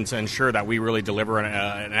all in to ensure that we really deliver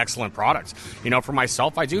an excellent product. For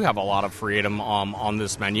myself, I do have a lot of freedom on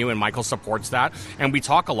this menu, and Michael supports that. And we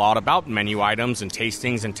talk a lot about menu items and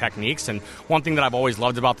tastings and techniques. And one thing that I've always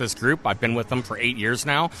loved about this group, I've been with them for 8 years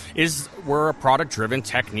now, is we're a product-driven,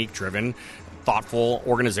 technique-driven, thoughtful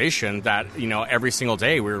organization that every single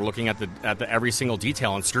day we're looking at the every single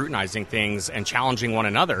detail and scrutinizing things and challenging one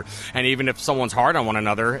another. And even if someone's hard on one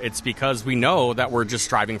another, it's because we know that we're just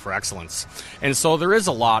striving for excellence. And so there is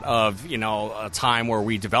a lot of a time where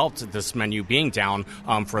we developed this menu being down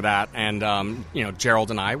for that. And Gerald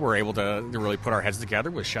and I were able to really put our heads together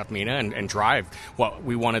with Chef Mina and drive what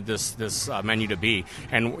we wanted this menu to be.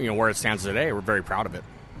 And where it stands today, we're very proud of it.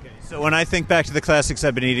 So when I think back to the classics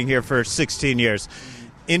I've been eating here for 16 years,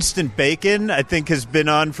 instant bacon, I think, has been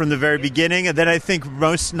on from the very beginning. And then I think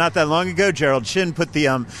not that long ago, Gerald Chin put the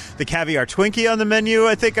caviar Twinkie on the menu,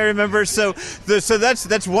 I think I remember. So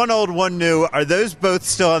that's one old, one new. Are those both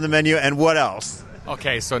still on the menu, and what else?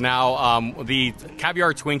 Okay, so now the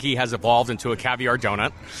caviar Twinkie has evolved into a caviar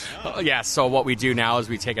donut. So what we do now is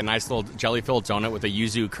we take a nice little jelly-filled donut with a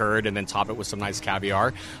yuzu curd and then top it with some nice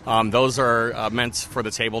caviar. Those are meant for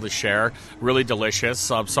the table to share. Really delicious.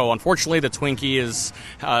 So unfortunately, the Twinkie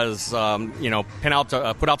has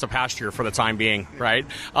put out to pasture for the time being, right?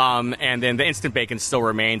 And then the instant bacon still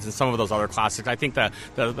remains, and some of those other classics. I think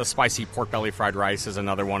the spicy pork belly fried rice is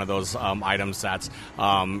another one of those items that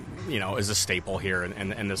is a staple here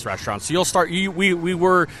in this restaurant. So we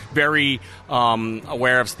were very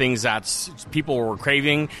aware of things that people were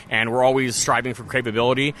craving, and we're always striving for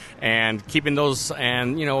craveability and keeping those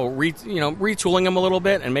and retooling them a little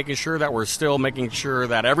bit and making sure that we're still making sure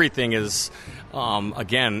that everything is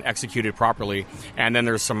again executed properly. And then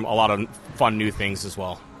there's a lot of fun new things as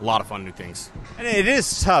well. A lot of fun new things. And it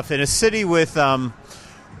is tough in a city with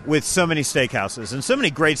so many steakhouses and so many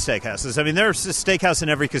great steakhouses. I mean, there's a steakhouse in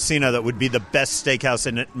every casino that would be the best steakhouse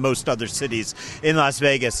in most other cities in Las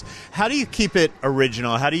Vegas. How do you keep it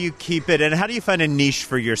original? How do you keep it, and how do you find a niche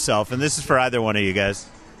for yourself? And this is for either one of you guys.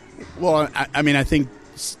 Well, I think,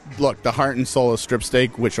 look, the heart and soul of strip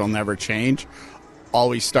steak, which will never change,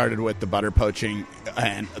 always started with the butter poaching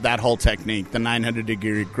and that whole technique, the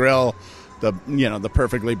 900-degree grill, the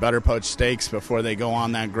perfectly butter poached steaks before they go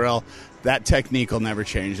on that grill. That technique will never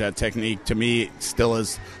change. That technique, to me, still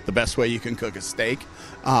is the best way you can cook a steak.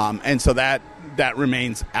 And so that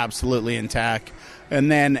remains absolutely intact.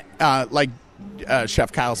 And then, like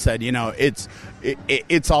Chef Kyle said,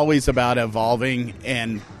 it's always about evolving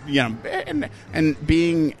and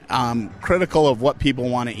being critical of what people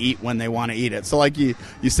want to eat when they want to eat it. So like you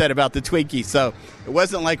said about the Twinkie, so it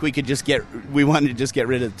wasn't like we wanted to just get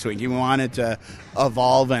rid of the Twinkie. We wanted to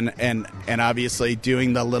evolve, and obviously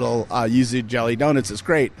doing the little yuzu jelly donuts is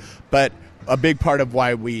great, but a big part of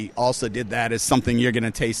why we also did that is something you're going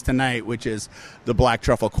to taste tonight, which is the black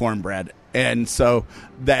truffle cornbread. And so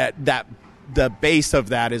that the base of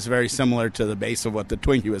that is very similar to the base of what the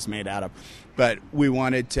Twinkie was made out of. But we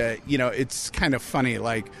wanted to, it's kind of funny,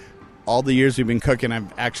 like all the years we've been cooking,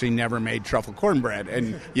 I've actually never made truffle cornbread.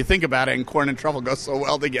 And you think about it, and corn and truffle go so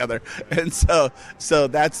well together. And so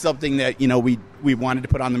that's something that, we wanted to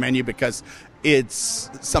put on the menu because it's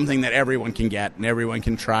something that everyone can get and everyone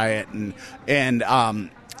can try it. And I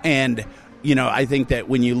think that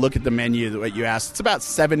when you look at the menu, what you asked, it's about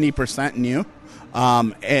 70% new.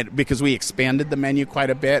 And because we expanded the menu quite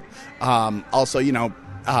a bit. Also,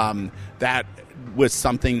 that was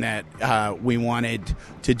something that we wanted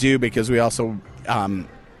to do because we also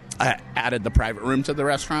added the private room to the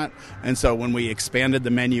restaurant. And so when we expanded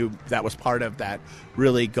the menu, that was part of that,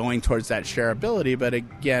 really going towards that shareability. But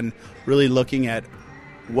again, really looking at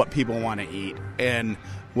what people want to eat and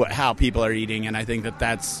how people are eating. And I think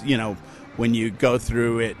that's, when you go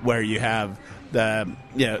through it where you have the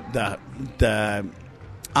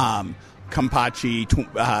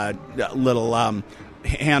kampachi little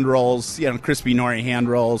hand rolls, crispy nori hand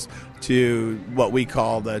rolls, to what we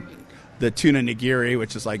call the the tuna nigiri,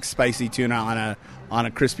 which is like spicy tuna on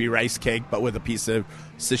a crispy rice cake, but with a piece of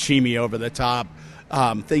sashimi over the top.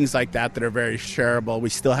 Things like that are very shareable. We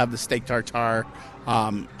still have the steak tartare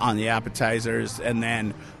on the appetizers, and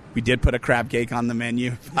then we did put a crab cake on the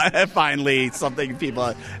menu. Finally, something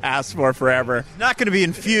people asked for forever. Not going to be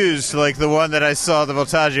infused like the one that I saw the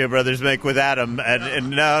Voltaggio brothers make with Adam, and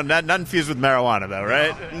no, not infused with marijuana though,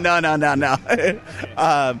 right?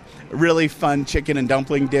 No. Really fun chicken and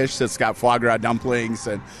dumpling dish that's got foie gras dumplings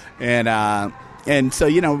and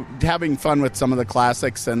so, having fun with some of the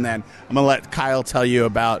classics. And then I'm going to let Kyle tell you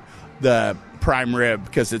about the prime rib,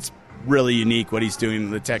 because it's really unique what he's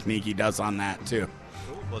doing, the technique he does on that too.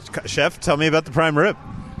 Well, Chef, tell me about the prime rib.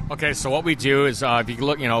 Okay, so what we do is, if you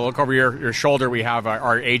look over your shoulder, we have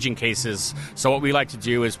our aging cases. So what we like to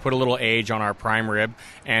do is put a little age on our prime rib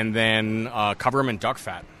and then cover them in duck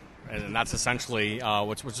fat. And that's essentially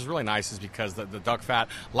which is really nice, is because the duck fat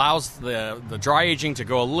allows the dry aging to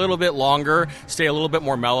go a little bit longer, stay a little bit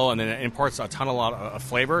more mellow, and then it imparts a lot of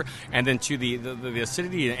flavor. And then to the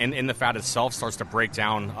acidity in the fat itself starts to break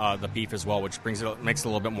down the beef as well, which makes it a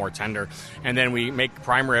little bit more tender. And then we make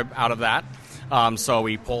prime rib out of that. So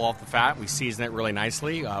we pull off the fat, we season it really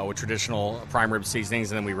nicely with traditional prime rib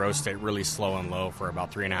seasonings, and then we roast it really slow and low for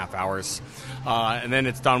about 3.5 hours. And then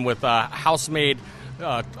it's done with house-made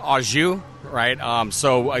au jus, right?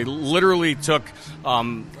 So I literally took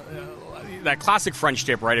that classic French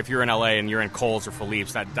dip, right? If you're in LA and you're in Coles or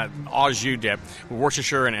Philippe's, that au jus dip,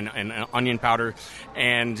 Worcestershire and onion powder,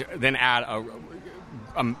 and then add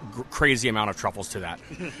a crazy amount of truffles to that,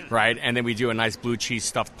 right? And then we do a nice blue cheese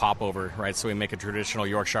stuffed popover, right? So we make a traditional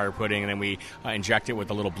Yorkshire pudding, and then we inject it with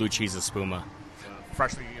a little blue cheese espuma,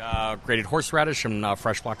 freshly grated horseradish, and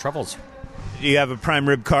fresh black truffles. Do you have a prime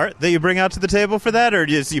rib cart that you bring out to the table for that, or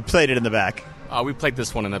just you plate it in the back? We plate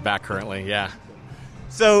this one in the back currently, yeah.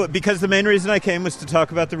 So, because the main reason I came was to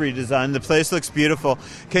talk about the redesign. The place looks beautiful.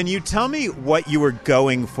 Can you tell me what you were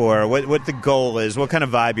going for, what the goal is, what kind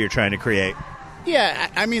of vibe you're trying to create?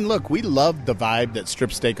 Yeah, I mean, look, we loved the vibe that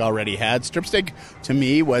Strip Steak already had. Strip Steak, to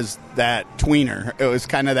me, was that tweener. It was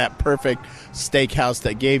kind of that perfect steakhouse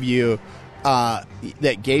that gave you the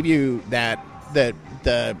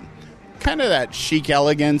kind of that chic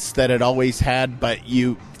elegance that it always had, but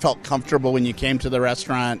you felt comfortable when you came to the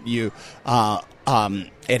restaurant.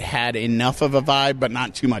 It had enough of a vibe, but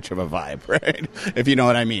not too much of a vibe, right? If you know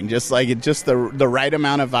what I mean. Just the right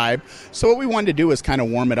amount of vibe. So what we wanted to do was kind of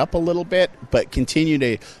warm it up a little bit, but continue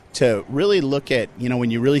to really look at,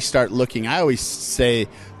 when you really start looking, I always say,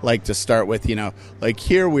 to start with,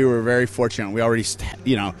 here we were very fortunate. We already,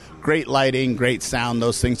 great lighting, great sound,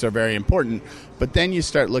 those things are very important. But then you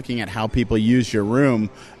start looking at how people use your room,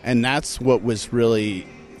 and that's what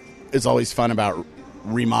is always fun about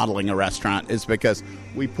remodeling a restaurant, is because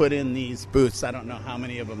we put in these booths. I don't know how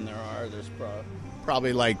many of them there are. There's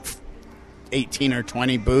probably like 18 or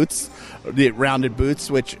 20 booths, the rounded booths,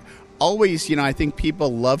 which always, I think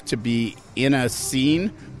people love to be in a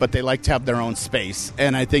scene, but they like to have their own space.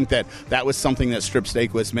 And I think that was something that Strip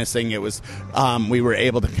Steak was missing. It was, we were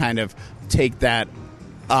able to kind of take that,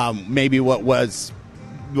 maybe what was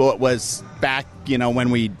back, when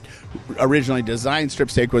we originally designed Strip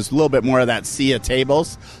Steak was a little bit more of that sea of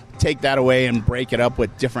tables. Take that away and break it up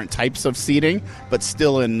with different types of seating, but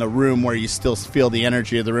still in the room where you still feel the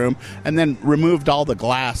energy of the room. And then removed all the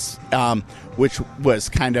glass, which was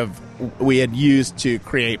kind of we had used to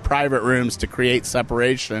create private rooms, to create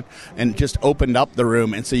separation, and just opened up the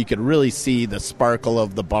room. And so you could really see the sparkle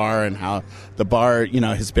of the bar, and how the bar,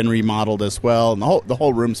 has been remodeled as well. And the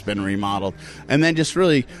whole room's been remodeled. And then just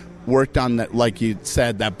really worked on that, like you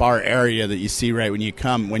said, that bar area that you see right when you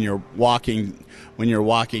come, when you're walking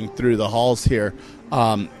through the halls here,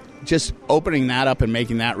 just opening that up and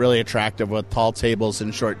making that really attractive with tall tables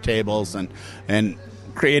and short tables, and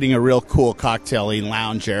creating a real cool cocktail-y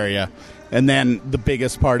lounge area. And then the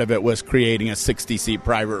biggest part of it was creating a 60-seat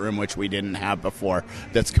private room, which we didn't have before,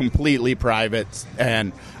 that's completely private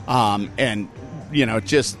and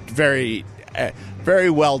just very very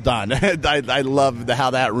well done. I love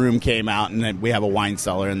how that room came out, and then we have a wine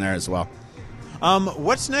cellar in there as well.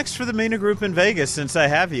 What's next for the Mena Group in Vegas, since I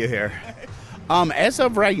have you here? As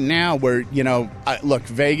of right now, we're, look,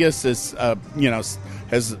 Vegas is,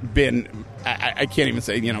 has been, I can't even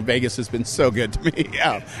say, Vegas has been so good to me.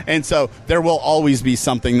 Yeah. And so there will always be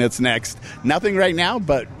something that's next. Nothing right now,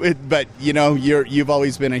 but you've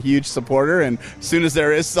always been a huge supporter, and as soon as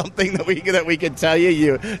there is something that we can tell you,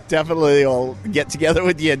 you definitely will get together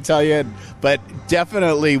with you and tell you. But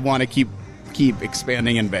definitely want to keep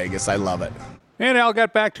expanding in Vegas. I love it. And Al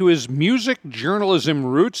got back to his music journalism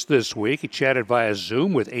roots this week. He chatted via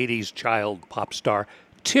Zoom with 80s child pop star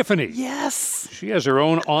Tiffany. Yes. She has her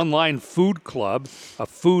own online food club, a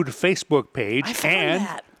food Facebook page, and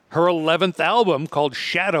her 11th album called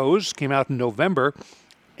Shadows came out in November.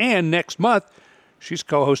 And next month, she's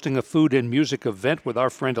co-hosting a food and music event with our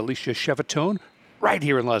friend Alicia Chevatone right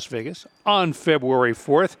here in Las Vegas on February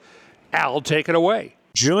 4th. Al, take it away.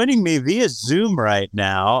 Joining me via Zoom right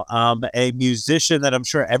now, a musician that I'm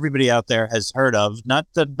sure everybody out there has heard of. Not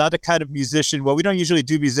the kind of musician. Well, we don't usually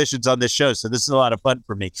do musicians on this show, so this is a lot of fun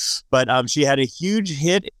for me. But she had a huge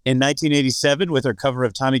hit in 1987 with her cover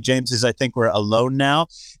of Tommy James's "I Think We're Alone Now,"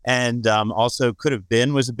 and also "Could Have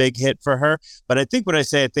Been" was a big hit for her. But I think when I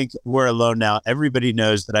say "I Think We're Alone Now," everybody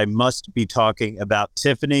knows that I must be talking about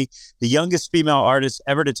Tiffany, the youngest female artist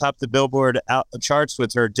ever to top the Billboard charts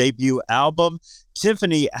with her debut album.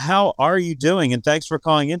 Tiffany, how are you doing? And thanks for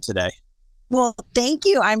calling in today. Well, thank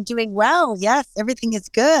you. I'm doing well. Yes, everything is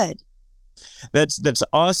good. That's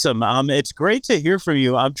awesome. It's great to hear from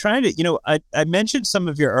you. I'm trying to, I mentioned some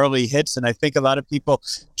of your early hits, and I think a lot of people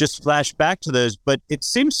just flash back to those. But it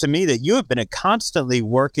seems to me that you have been a constantly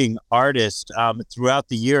working artist throughout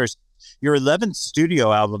the years. Your 11th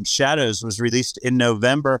studio album, Shadows, was released in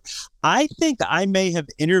November. I think I may have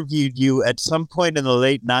interviewed you at some point in the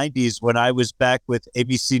late 90s when I was back with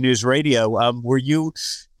ABC News Radio. Were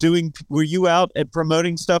you out and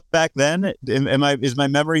promoting stuff back then? Is my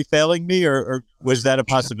memory failing me, or was that a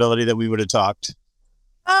possibility that we would have talked?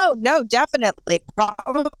 Oh, no, definitely.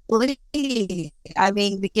 Probably. I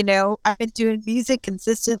mean, I've been doing music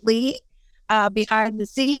consistently. Behind the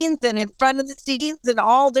scenes and in front of the scenes in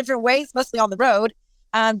all different ways, mostly on the road.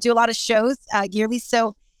 Do a lot of shows yearly.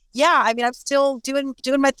 So yeah, I mean, I'm still doing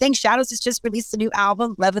my thing. Shadows has just released a new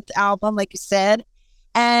album, 11th album, like you said,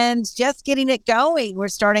 and just getting it going. We're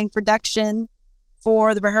starting production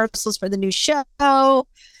for the rehearsals for the new show.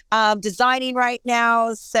 Designing right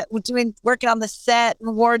now. Working on the set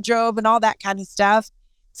and wardrobe and all that kind of stuff.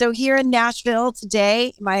 So here in Nashville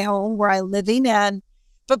today, my home where I'm living,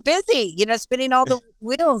 but busy, spinning all the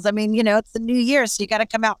wheels. I mean, it's the new year, so you got to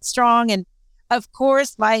come out strong. And of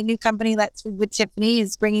course, my new company, Let's Food with Tiffany,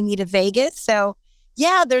 is bringing me to Vegas. So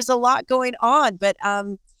yeah, there's a lot going on. But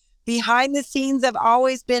behind the scenes, I've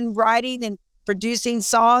always been writing and producing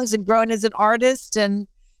songs and growing as an artist. And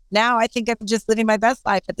now I think I'm just living my best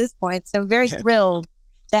life at this point. So I'm very thrilled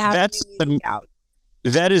to have music out.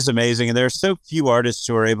 That is amazing. And there are so few artists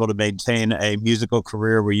who are able to maintain a musical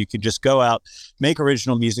career where you can just go out, make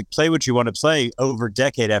original music, play what you want to play over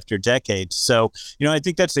decade after decade. So, I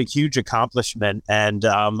think that's a huge accomplishment. And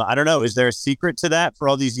I don't know, is there a secret to that for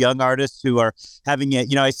all these young artists who are having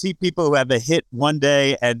it? I see people who have a hit one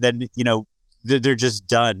day and then, they're just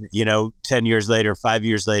done, 10 years later, 5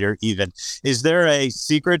 years later, even. Is there a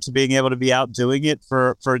secret to being able to be out doing it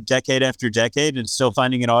for decade after decade and still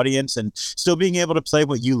finding an audience and still being able to play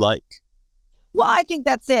what you like? Well, I think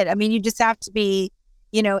that's it. I mean, you just have to be,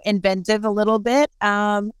 inventive a little bit.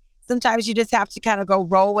 Sometimes you just have to kind of go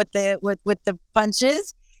roll with the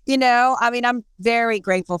punches, I mean, I'm very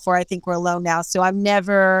grateful for I Think We're Alone Now. So I'm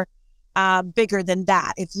never bigger than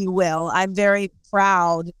that, if you will. I'm very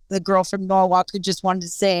proud, the girl from Norwalk who just wanted to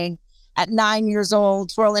sing at 9 years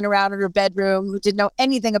old, twirling around in her bedroom, who didn't know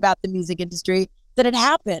anything about the music industry, that it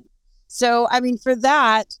happened. So, I mean, for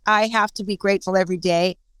that, I have to be grateful every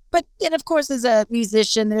day. But then, of course, as a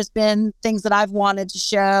musician, there's been things that I've wanted to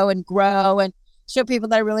show and grow and show people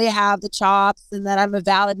that I really have the chops and that I'm a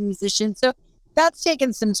valid musician. So that's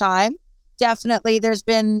taken some time. Definitely, there's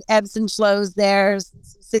been ebbs and flows there,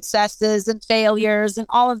 successes and failures and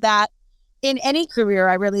all of that in any career,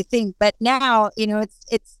 I really think. But now,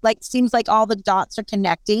 it's like, seems like all the dots are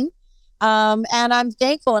connecting. And I'm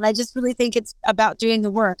thankful. And I just really think it's about doing the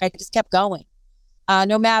work. I just kept going.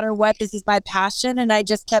 No matter what, this is my passion. And I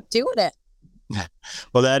just kept doing it.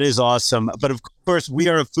 Well, that is awesome. But of course, we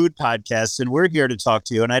are a food podcast and we're here to talk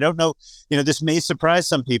to you. And I don't know, this may surprise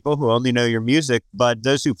some people who only know your music, but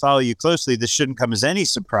those who follow you closely, this shouldn't come as any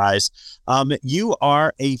surprise. You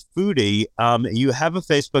are a foodie. You have a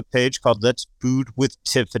Facebook page called Let's Food with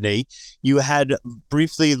Tiffany. You had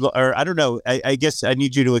briefly, or I don't know, I guess I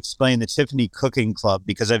need you to explain the Tiffany Cooking Club,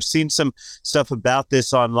 because I've seen some stuff about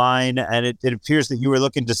this online and it appears that you were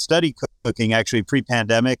looking to study cooking actually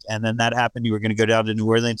pre-pandemic. And then that happened. You were going to go down to New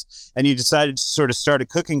Orleans and you decided to sort of start a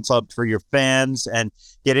cooking club for your fans and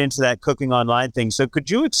get into that cooking online thing. So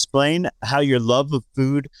could you explain how your love of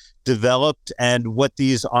food developed and what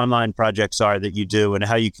these online projects are that you do and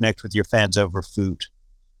how you connect with your fans over food?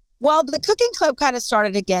 Well, the cooking club kind of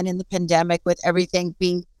started again in the pandemic with everything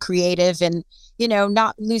being creative and,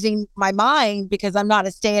 not losing my mind because I'm not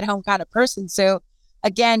a stay-at-home kind of person. So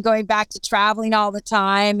again, going back to traveling all the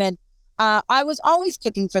time, and I was always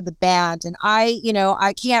cooking for the band, and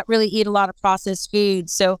I can't really eat a lot of processed food.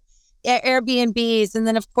 So Airbnbs, and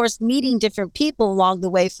then of course meeting different people along the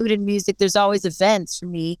way. Food and music, there's always events for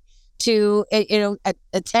me to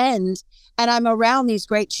attend, and I'm around these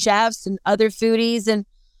great chefs and other foodies, and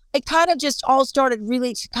it kind of just all started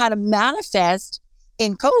really to kind of manifest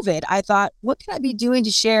in COVID. I thought, what can I be doing to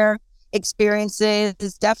share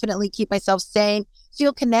experiences, definitely keep myself sane,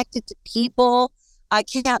 feel connected to people. I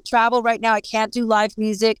can't travel right now, I can't do live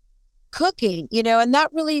music. Cooking, and that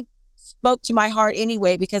really spoke to my heart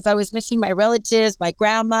anyway, because I was missing my relatives, my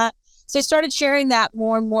grandma. So I started sharing that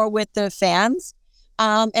more and more with the fans,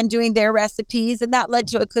 and doing their recipes. And that led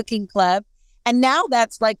to a cooking club. And now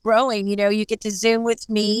that's like growing, you get to Zoom with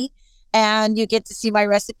me and you get to see my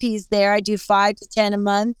recipes there. I do 5 to 10 a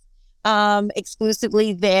month,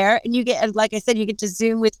 exclusively there. And you get, like I said, you get to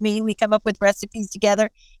Zoom with me. We come up with recipes together.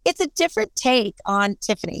 It's a different take on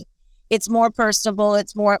Tiffany. It's more personable.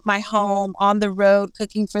 It's more at my home, on the road,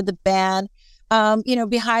 cooking for the band,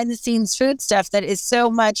 behind the scenes food stuff that is so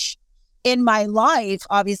much in my life.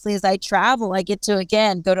 Obviously, as I travel, I get to,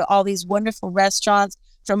 again, go to all these wonderful restaurants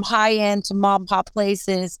from high end to mom and pop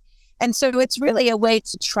places. And so it's really a way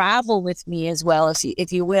to travel with me as well,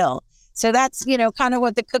 if you will. So that's, kind of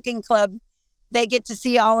what the cooking club, they get to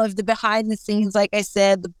see all of the behind the scenes, like I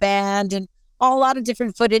said, the band, and a lot of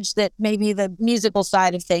different footage that maybe the musical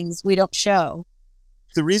side of things we don't show.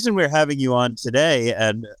 The reason we're having you on today,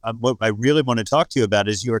 and what I really want to talk to you about,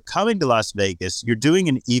 is you're coming to Las Vegas. You're doing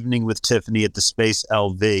an evening with Tiffany at the Space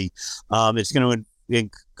LV. It's going to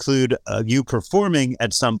include you performing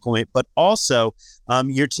at some point, but also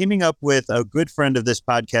you're teaming up with a good friend of this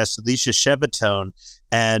podcast, Alicia Chevatone,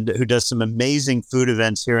 and who does some amazing food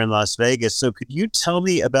events here in Las Vegas. So could you tell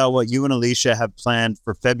me about what you and Alicia have planned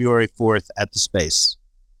for February 4th at the Space?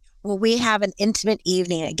 Well, we have an intimate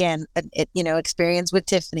evening, again, experience with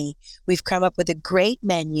Tiffany. We've come up with a great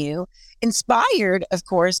menu, inspired, of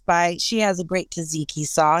course, she has a great tzatziki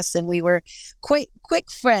sauce, and we were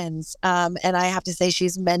quick friends. And I have to say,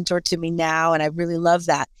 she's a mentor to me now, and I really love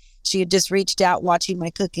that. She had just reached out watching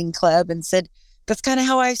my cooking club and said, that's kind of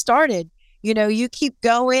how I started. You keep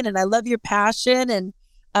going, and I love your passion, and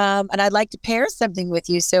I'd like to pair something with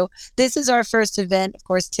you. So this is our first event, of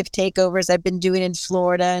course, TIFF Takeovers I've been doing in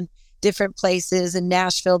Florida and different places in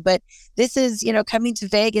Nashville. But this is, coming to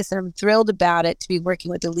Vegas, and I'm thrilled about it, to be working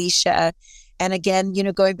with Alicia. And again,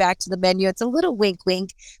 going back to the menu, it's a little wink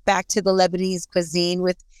back to the Lebanese cuisine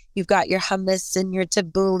you've got your hummus and your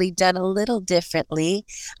tabbouleh done a little differently,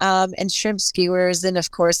 and shrimp skewers. And of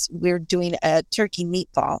course, we're doing a turkey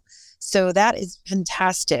meatball. So that is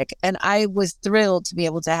fantastic. And I was thrilled to be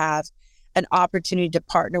able to have an opportunity to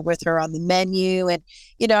partner with her on the menu. And,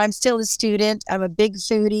 I'm still a student. I'm a big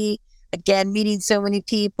foodie, again, meeting so many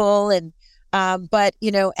people. And, but,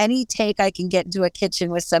 any take I can get into a kitchen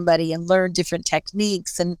with somebody and learn different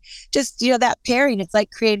techniques, and just, that pairing, it's like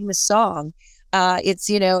creating a song.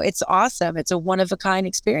 It's awesome. It's a one-of-a-kind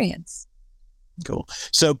experience. Cool.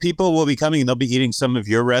 So people will be coming and they'll be eating some of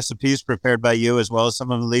your recipes prepared by you as well as some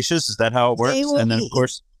of Alicia's. Is that how it works? And then, of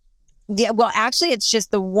course. Yeah, well, actually, it's just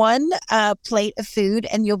the one plate of food,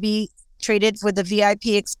 and you'll be treated for the VIP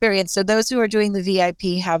experience. So those who are doing the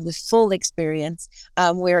VIP have the full experience.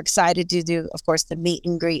 We're excited to do, of course, the meet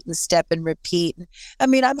and greet and step and repeat. I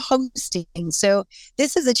mean, I'm hosting, so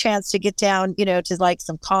this is a chance to get down, to like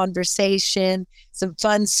some conversation, some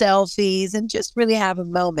fun selfies, and just really have a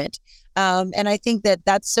moment. And I think that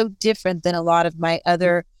that's so different than a lot of my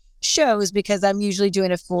other shows, because I'm usually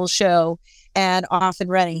doing a full show and off and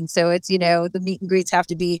running. So it's, the meet and greets have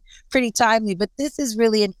to be pretty timely, but this is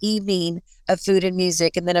really an evening of food and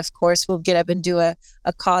music. And then of course we'll get up and do a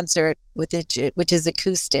concert with it, which is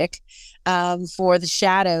acoustic, for the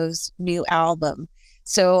Shadows' new album.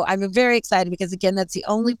 So I'm very excited, because again, that's the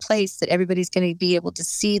only place that everybody's going to be able to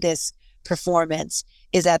see this performance,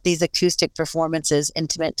 is at these acoustic performances,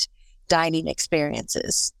 intimate dining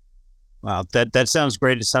experiences. Wow, that sounds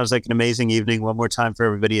great. It sounds like an amazing evening. One more time for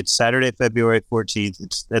everybody. It's Saturday, February 14th.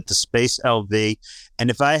 It's at the Space LV.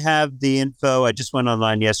 And if I have the info, I just went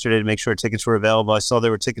online yesterday to make sure tickets were available. I saw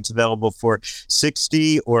there were tickets available for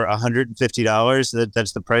 $60 or $150.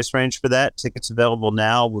 That's the price range for that. Tickets available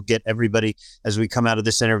now. We'll get everybody, as we come out of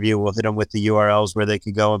this interview, we'll hit them with the URLs where they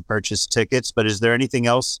can go and purchase tickets. But is there anything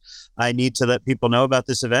else I need to let people know about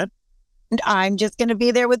this event? I'm just going to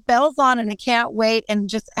be there with bells on, and I can't wait, and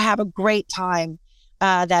just have a great time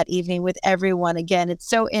that evening with everyone. Again, it's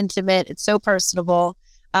so intimate, it's so personable,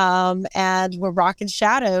 and we're rocking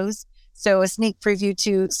Shadows. So a sneak preview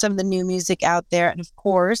to some of the new music out there. And of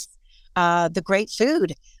course, the great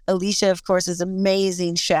food. Alicia, of course, is an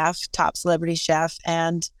amazing chef, top celebrity chef.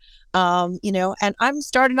 And, and I'm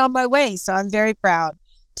starting on my way. So I'm very proud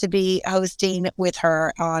to be hosting with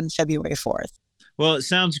her on February 4th. Well, it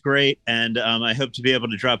sounds great, and I hope to be able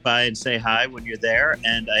to drop by and say hi when you're there,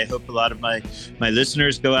 and I hope a lot of my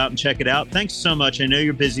listeners go out and check it out. Thanks so much. I know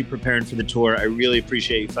you're busy preparing for the tour. I really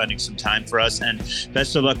appreciate you finding some time for us, and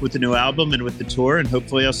best of luck with the new album and with the tour, and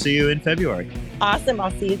hopefully I'll see you in February. Awesome.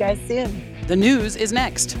 I'll see you guys soon. The news is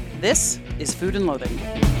next. This is Food and Loathing.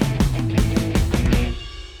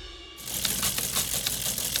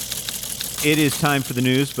 It is time for the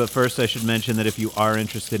news, but first I should mention that if you are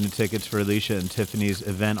interested in tickets for Alicia and Tiffany's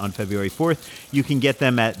event on February 4th, you can get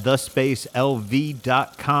them at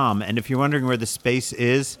thespacelv.com. And if you're wondering where the Space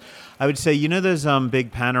is, I would say, those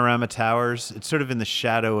big panorama towers? It's sort of in the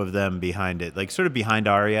shadow of them behind it, like sort of behind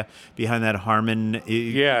Aria, behind that Harmon.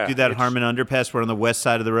 Do that Harmon underpass. We're on the west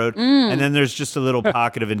side of the road. And then there's just a little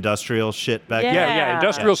pocket of industrial shit back there. Yeah.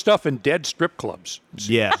 Industrial stuff and dead strip clubs.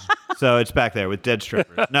 Yeah. So it's back there with dead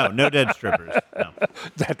strippers. No dead strippers. No.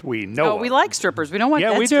 That we know. Oh, we like strippers. We don't want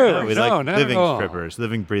dead we strippers. do. We like living strippers,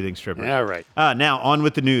 living, breathing strippers. Yeah, right. Now, on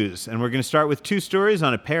with the news. And we're going to start with two stories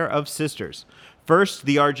on a pair of sisters. First,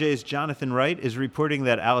 the RJ's Jonathan Wright is reporting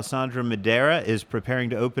that Alessandra Madera is preparing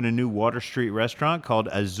to open a new Water Street restaurant called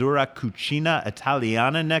Azzurra Cucina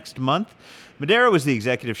Italiana next month. Madera was the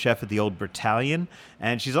executive chef at the Old Battalion,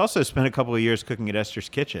 and she's also spent a couple of years cooking at Esther's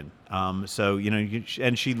Kitchen. And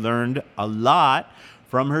she learned a lot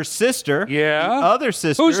from her sister, the other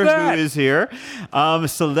sister who is here,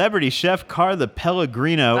 celebrity chef Carla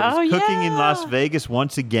Pellegrino is cooking in Las Vegas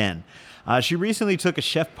once again. She recently took a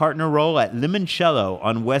chef partner role at Limoncello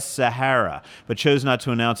on West Sahara, but chose not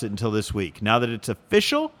to announce it until this week. Now that it's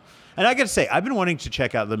official, and I got to say, I've been wanting to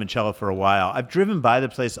check out Limoncello for a while. I've driven by the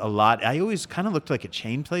place a lot. I always kind of looked like a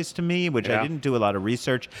chain place to me, which I didn't do a lot of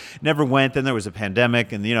research. Never went. Then there was a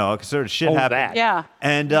pandemic, and sort of shit happened. That. Yeah.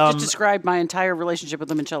 And you just described my entire relationship with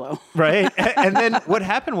Limoncello. Right. And then what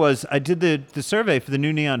happened was I did the survey for the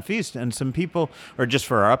new Neon Feast, and some people, or just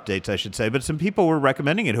for our updates, I should say, but some people were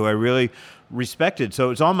recommending it who I really respected. So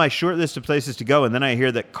it's on my short list of places to go. And then I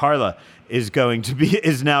hear that Carla is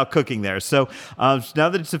now cooking there. So now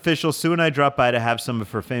that it's official, Sue and I dropped by to have some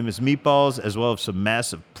of her famous meatballs, as well as some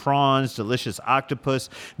massive prawns, delicious octopus,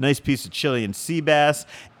 nice piece of Chilean sea bass,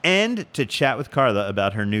 and to chat with Carla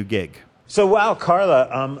about her new gig. So, wow,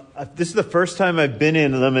 Carla, this is the first time I've been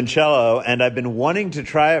in Limoncello, and I've been wanting to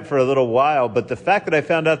try it for a little while, but the fact that I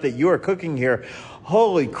found out that you are cooking here,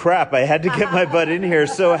 holy crap, I had to get my butt in here.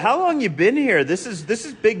 So how long you been here? This is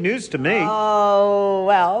big news to me. Oh,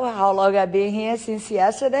 well, how long I've been here? Since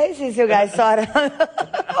yesterday, since you guys saw it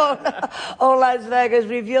on Las Vegas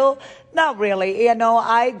Review? Not really.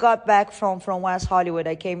 I got back from West Hollywood.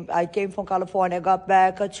 I came from California. I got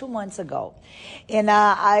back 2 months ago. And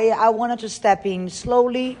I wanted to step in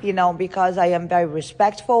slowly, because I am very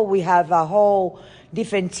respectful. We have a whole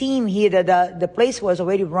different team here. That the place was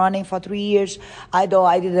already running for 3 years. I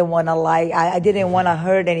didn't want to I didn't want to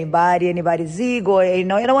hurt anybody's ego.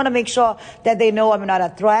 And I want to make sure that they know I'm not a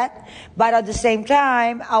threat. But at the same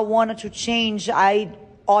time, I wanted to change.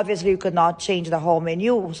 Obviously, you could not change the whole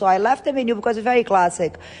menu. So I left the menu because it's very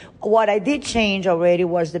classic. What I did change already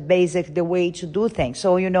was the way to do things.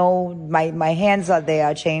 So, my hands are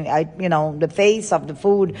there. The face of the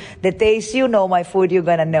food, the taste, my food, you're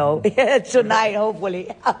going to know tonight,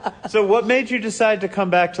 hopefully. So what made you decide to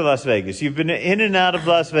come back to Las Vegas? You've been in and out of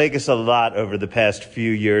Las Vegas a lot over the past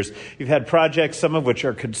few years. You've had projects, some of which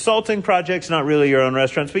are consulting projects, not really your own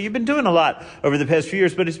restaurants, but you've been doing a lot over the past few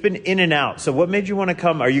years, but it's been in and out. So what made you want to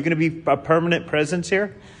come? Are you going to be a permanent presence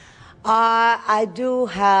here? I do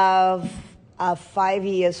have a 5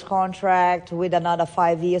 years contract with another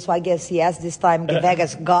 5 years. So I guess, yes, this time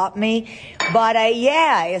Vegas got me. But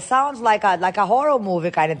it sounds like a horror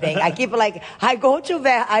movie kind of thing. I keep I go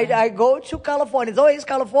to California. It's always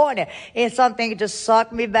California. And something just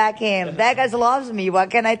sucked me back in. Vegas loves me.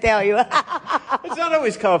 What can I tell you? It's not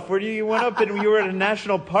always California. You went up and you were at a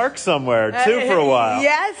national park somewhere too for a while.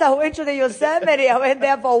 Yes, I went to the Yosemite. I went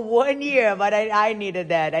there for 1 year, but I needed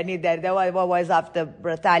that. That was after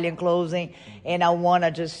Battalion closing. And I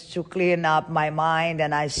wanted just to clean up my mind,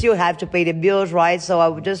 and I still have to pay the bills, right? So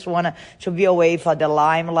I just want to be be away for the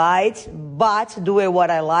limelight, but doing what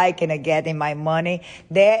I like and getting my money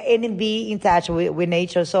there and be in touch with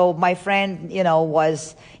nature. So my friend,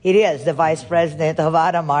 is the vice president of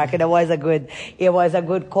Aramark, and it was a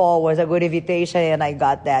good call, was a good invitation, and I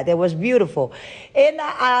got that. It was beautiful. And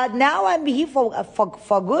now I'm here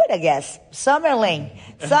for good, I guess.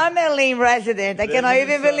 Summerlin resident. I cannot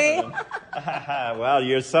even believe. Well,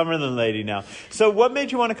 you're a Summerlin lady now. So what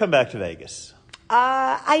made you want to come back to Vegas?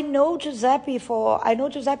 I know Giuseppe for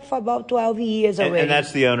about 12 years already. And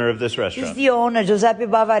that's the owner of this restaurant? He's the owner, Giuseppe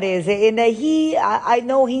Bavarese. And I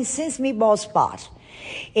know him since Meatball Spot.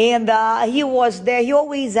 And he was there. He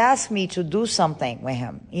always asked me to do something with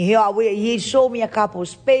him. He showed me a couple of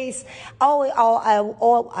space. I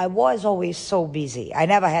was always so busy. I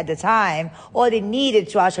never had the time or the needed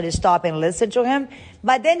to actually stop and listen to him.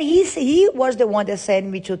 But then he was the one that sent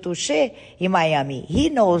me to Touche in Miami. He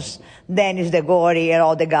knows Dennis DeGori and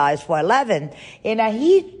all the guys for 11. And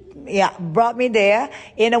he brought me there.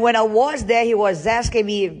 And when I was there, he was asking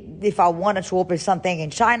me if I wanted to open something in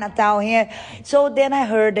Chinatown here. So then I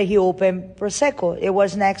heard that he opened Prosecco. It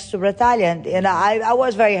was next to Bretalian. And I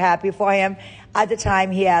was very happy for him. At the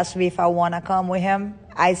time, he asked me if I want to come with him.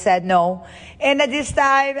 I said no. And at this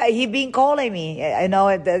time, he been calling me.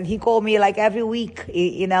 He called me like every week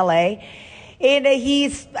in LA. And he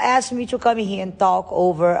asked me to come here and talk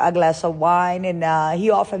over a glass of wine. And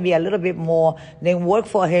he offered me a little bit more than work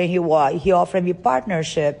for him. He offered me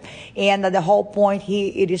partnership. And the whole point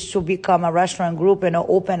it is to become a restaurant group and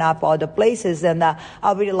open up all the places. And I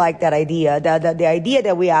really like that idea. The idea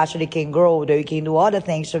that we actually can grow, that we can do other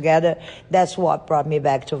things together, that's what brought me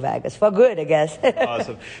back to Vegas. For good, I guess.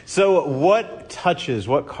 Awesome. So what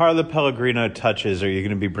Carla Pellegrino touches are you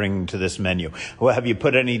going to be bringing to this menu? Well, have you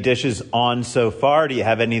put any dishes on so far? Do you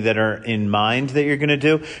have any that are in mind that you're going to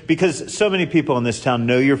do? Because so many people in this town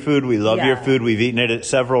know your food. We love your food. We've eaten it at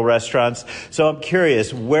several restaurants. So I'm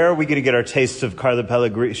curious, where are we going to get our tastes of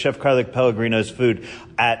Chef Carla Pellegrino's food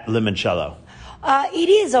at Limoncello? It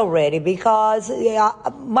is already, because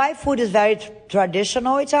my food is very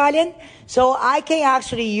traditional Italian, so I can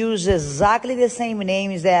actually use exactly the same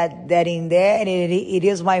names that in there, and it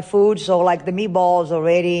is my food. So like the meatballs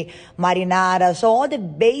already, marinara, so all the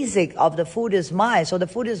basic of the food is mine. So the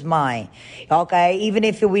food is mine, okay? Even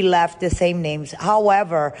if we left the same names.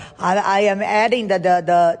 However, I am adding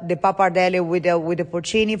the pappardelle with the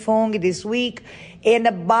porcini funghi this week.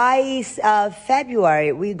 And by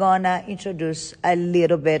February, we're gonna introduce a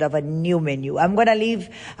little bit of a new menu. I'm gonna leave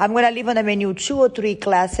on the menu 2 or 3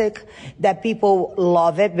 classic that people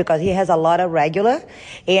love it because he has a lot of regular,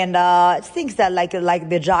 and things that like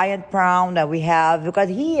the giant prawn that we have, because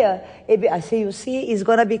here you see is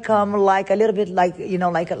gonna become like a little bit like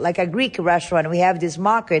a Greek restaurant. We have this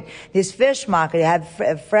market, this fish market. They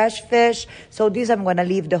have fresh fish. So this I'm gonna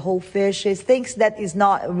leave the whole fish. It's things that is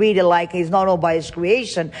not really like it's not all by his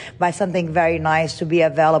creation, by something very nice to be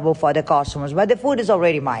available for the customers. But the food is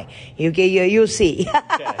already mine. You see,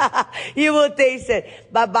 okay. You will taste it.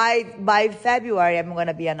 But by February, I'm going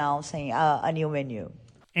to be announcing a new menu.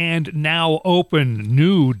 And now open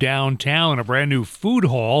new downtown, a brand new food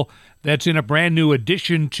hall that's in a brand new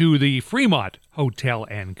addition to the Fremont Hotel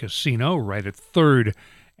and Casino, right at 3rd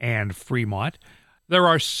and Fremont. There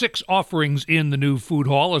are 6 offerings in the new food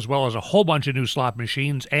hall, as well as a whole bunch of new slot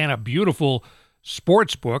machines and a beautiful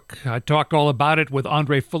sports book. I talked all about it with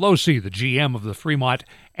Andre Filosi, the GM of the Fremont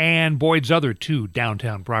and Boyd's other 2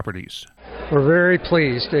 downtown properties. We're very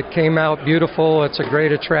pleased. It came out beautiful. It's a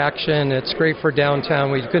great attraction. It's great for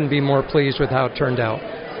downtown. We couldn't be more pleased with how it turned out.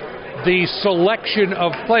 The selection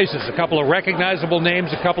of places, a couple of recognizable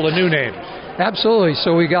names, a couple of new names. Absolutely.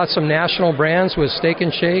 So we got some national brands with Steak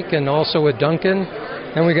and Shake and also with Dunkin'.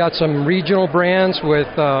 And we got some regional brands with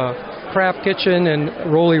Craft Kitchen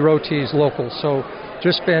and Rolly Rotis local. So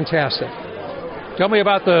just fantastic. Tell me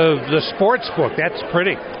about the sports book. That's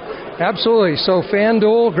pretty. Absolutely. So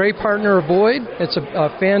FanDuel, great partner of Boyd. It's a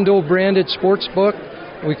FanDuel branded sports book.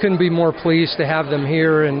 We couldn't be more pleased to have them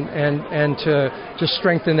here and to just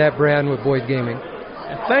strengthen that brand with Boyd Gaming.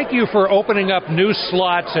 And thank you for opening up new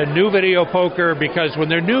slots and new video poker, because when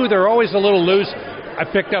they're new, they're always a little loose. I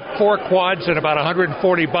picked up 4 quads and about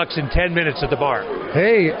 $140 in 10 minutes at the bar.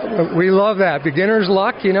 Hey, we love that. Beginner's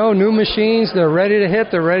luck, new machines, they're ready to hit,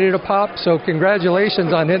 they're ready to pop. So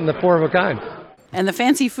congratulations on hitting the 4 of a kind. And the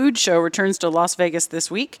Fancy Food Show returns to Las Vegas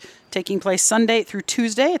this week, taking place Sunday through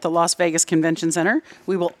Tuesday at the Las Vegas Convention Center.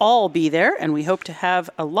 We will all be there, and we hope to have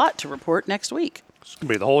a lot to report next week. It's going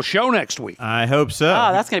to be the whole show next week. I hope so.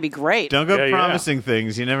 Oh, that's going to be great. Don't go promising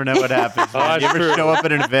things. You never know what happens. You ever show up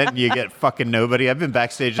at an event and you get fucking nobody? I've been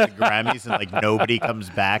backstage at the Grammys and like nobody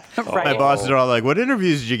comes back. Right. My bosses are all like, what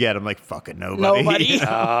interviews did you get? I'm like, fucking nobody. We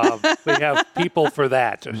have people for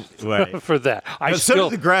that. Right. For that. So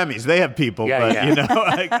do the Grammys. They have people. But, you know,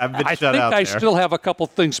 I've been shut out there. I still have a couple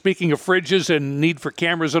things. Speaking of fridges and need for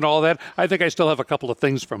cameras and all that, I think I still have a couple of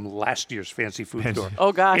things from last year's Fancy Food Store.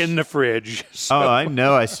 Oh, gosh. In the fridge. So. Oh, I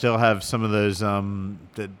know. I still have some of those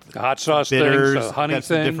the hot sauce bitters, things, honey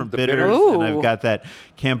thing, different bitters, and I've got that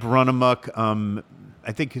Camp Runamuck.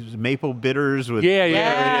 I think it's maple bitters with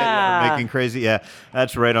making crazy. Yeah,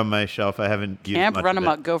 that's right on my shelf. I haven't used Camp much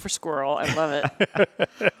Runamuck, of it. go for squirrel. I love it.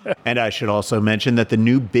 And I should also mention that the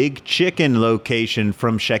new Big Chicken location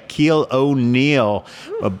from Shaquille O'Neal.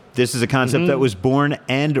 This is a concept that was born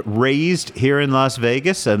and raised here in Las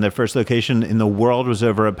Vegas, and their first location in the world was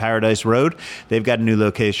over at Paradise Road. They've got a new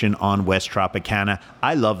location on West Tropicana.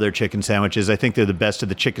 I love their chicken sandwiches. I think they're the best of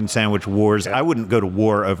the chicken sandwich wars. I wouldn't go to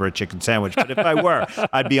war over a chicken sandwich, but if I were,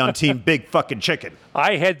 I'd be on team big fucking chicken.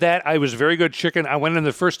 I had that. I was very good chicken. I went in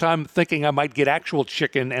the first time thinking I might get actual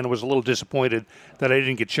chicken and was a little disappointed that I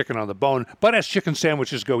didn't get chicken on the bone. But as chicken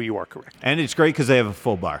sandwiches go, you are correct. And it's great because they have a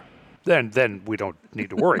full bar. Then we don't need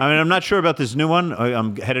to worry. I mean, I'm not sure about this new one.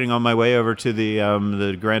 I'm heading on my way over to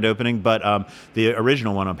the grand opening, but the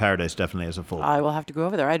original one on Paradise definitely has a full bar. I will have to go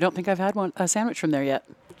over there. I don't think I've had a sandwich from there yet.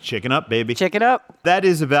 Chicken up, baby. Chicken up. That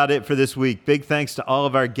is about it for this week. Big thanks to all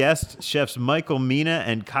of our guests, Chefs Michael Mina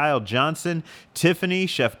and Kyle Johnson, Tiffany,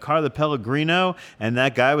 Chef Carla Pellegrino, and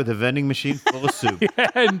that guy with a vending machine full of soup.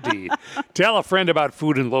 Indeed. Tell a friend about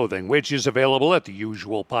Food and Loathing, which is available at the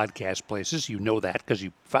usual podcast places. You know that because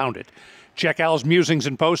you found it. Check Al's musings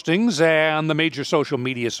and postings on the major social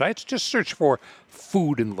media sites. Just search for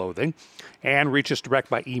Food and Loathing and reach us direct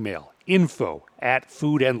by email,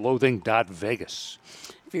 info@foodandloathing.vegas.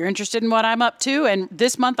 If you're interested in what I'm up to, and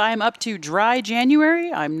this month I am up to Dry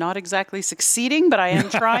January. I'm not exactly succeeding, but I am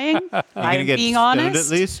trying. I am being honest.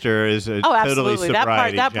 At least, or is it absolutely. Totally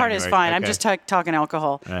sobriety that part is fine. Okay. I'm just talking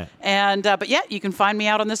alcohol. Right. And but yeah, you can find me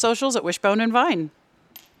out on the socials at Wishbone and Vine.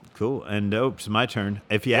 Cool. And it's my turn.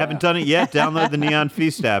 If you haven't done it yet, download the Neon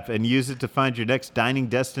Feast app and use it to find your next dining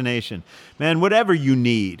destination. Man, whatever you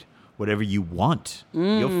need, whatever you want,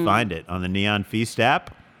 you'll find it on the Neon Feast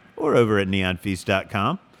app or over at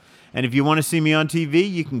neonfeast.com. And if you want to see me on TV,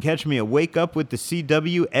 you can catch me at Wake Up with the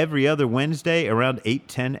CW every other Wednesday around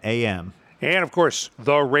 8:10 a.m. And, of course,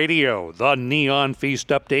 the radio, the Neon Feast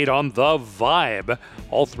update on The Vibe.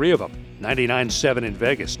 All three of them. 99.7 in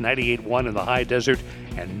Vegas, 98.1 in the High Desert,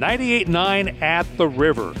 and 98.9 at the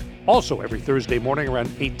River. Also every Thursday morning around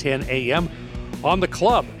 8:10 a.m. on The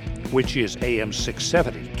Club, which is AM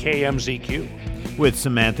 670 KMZQ. With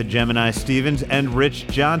Samantha Gemini Stevens and Rich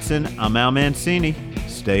Johnson, I'm Al Mancini.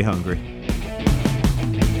 Stay hungry.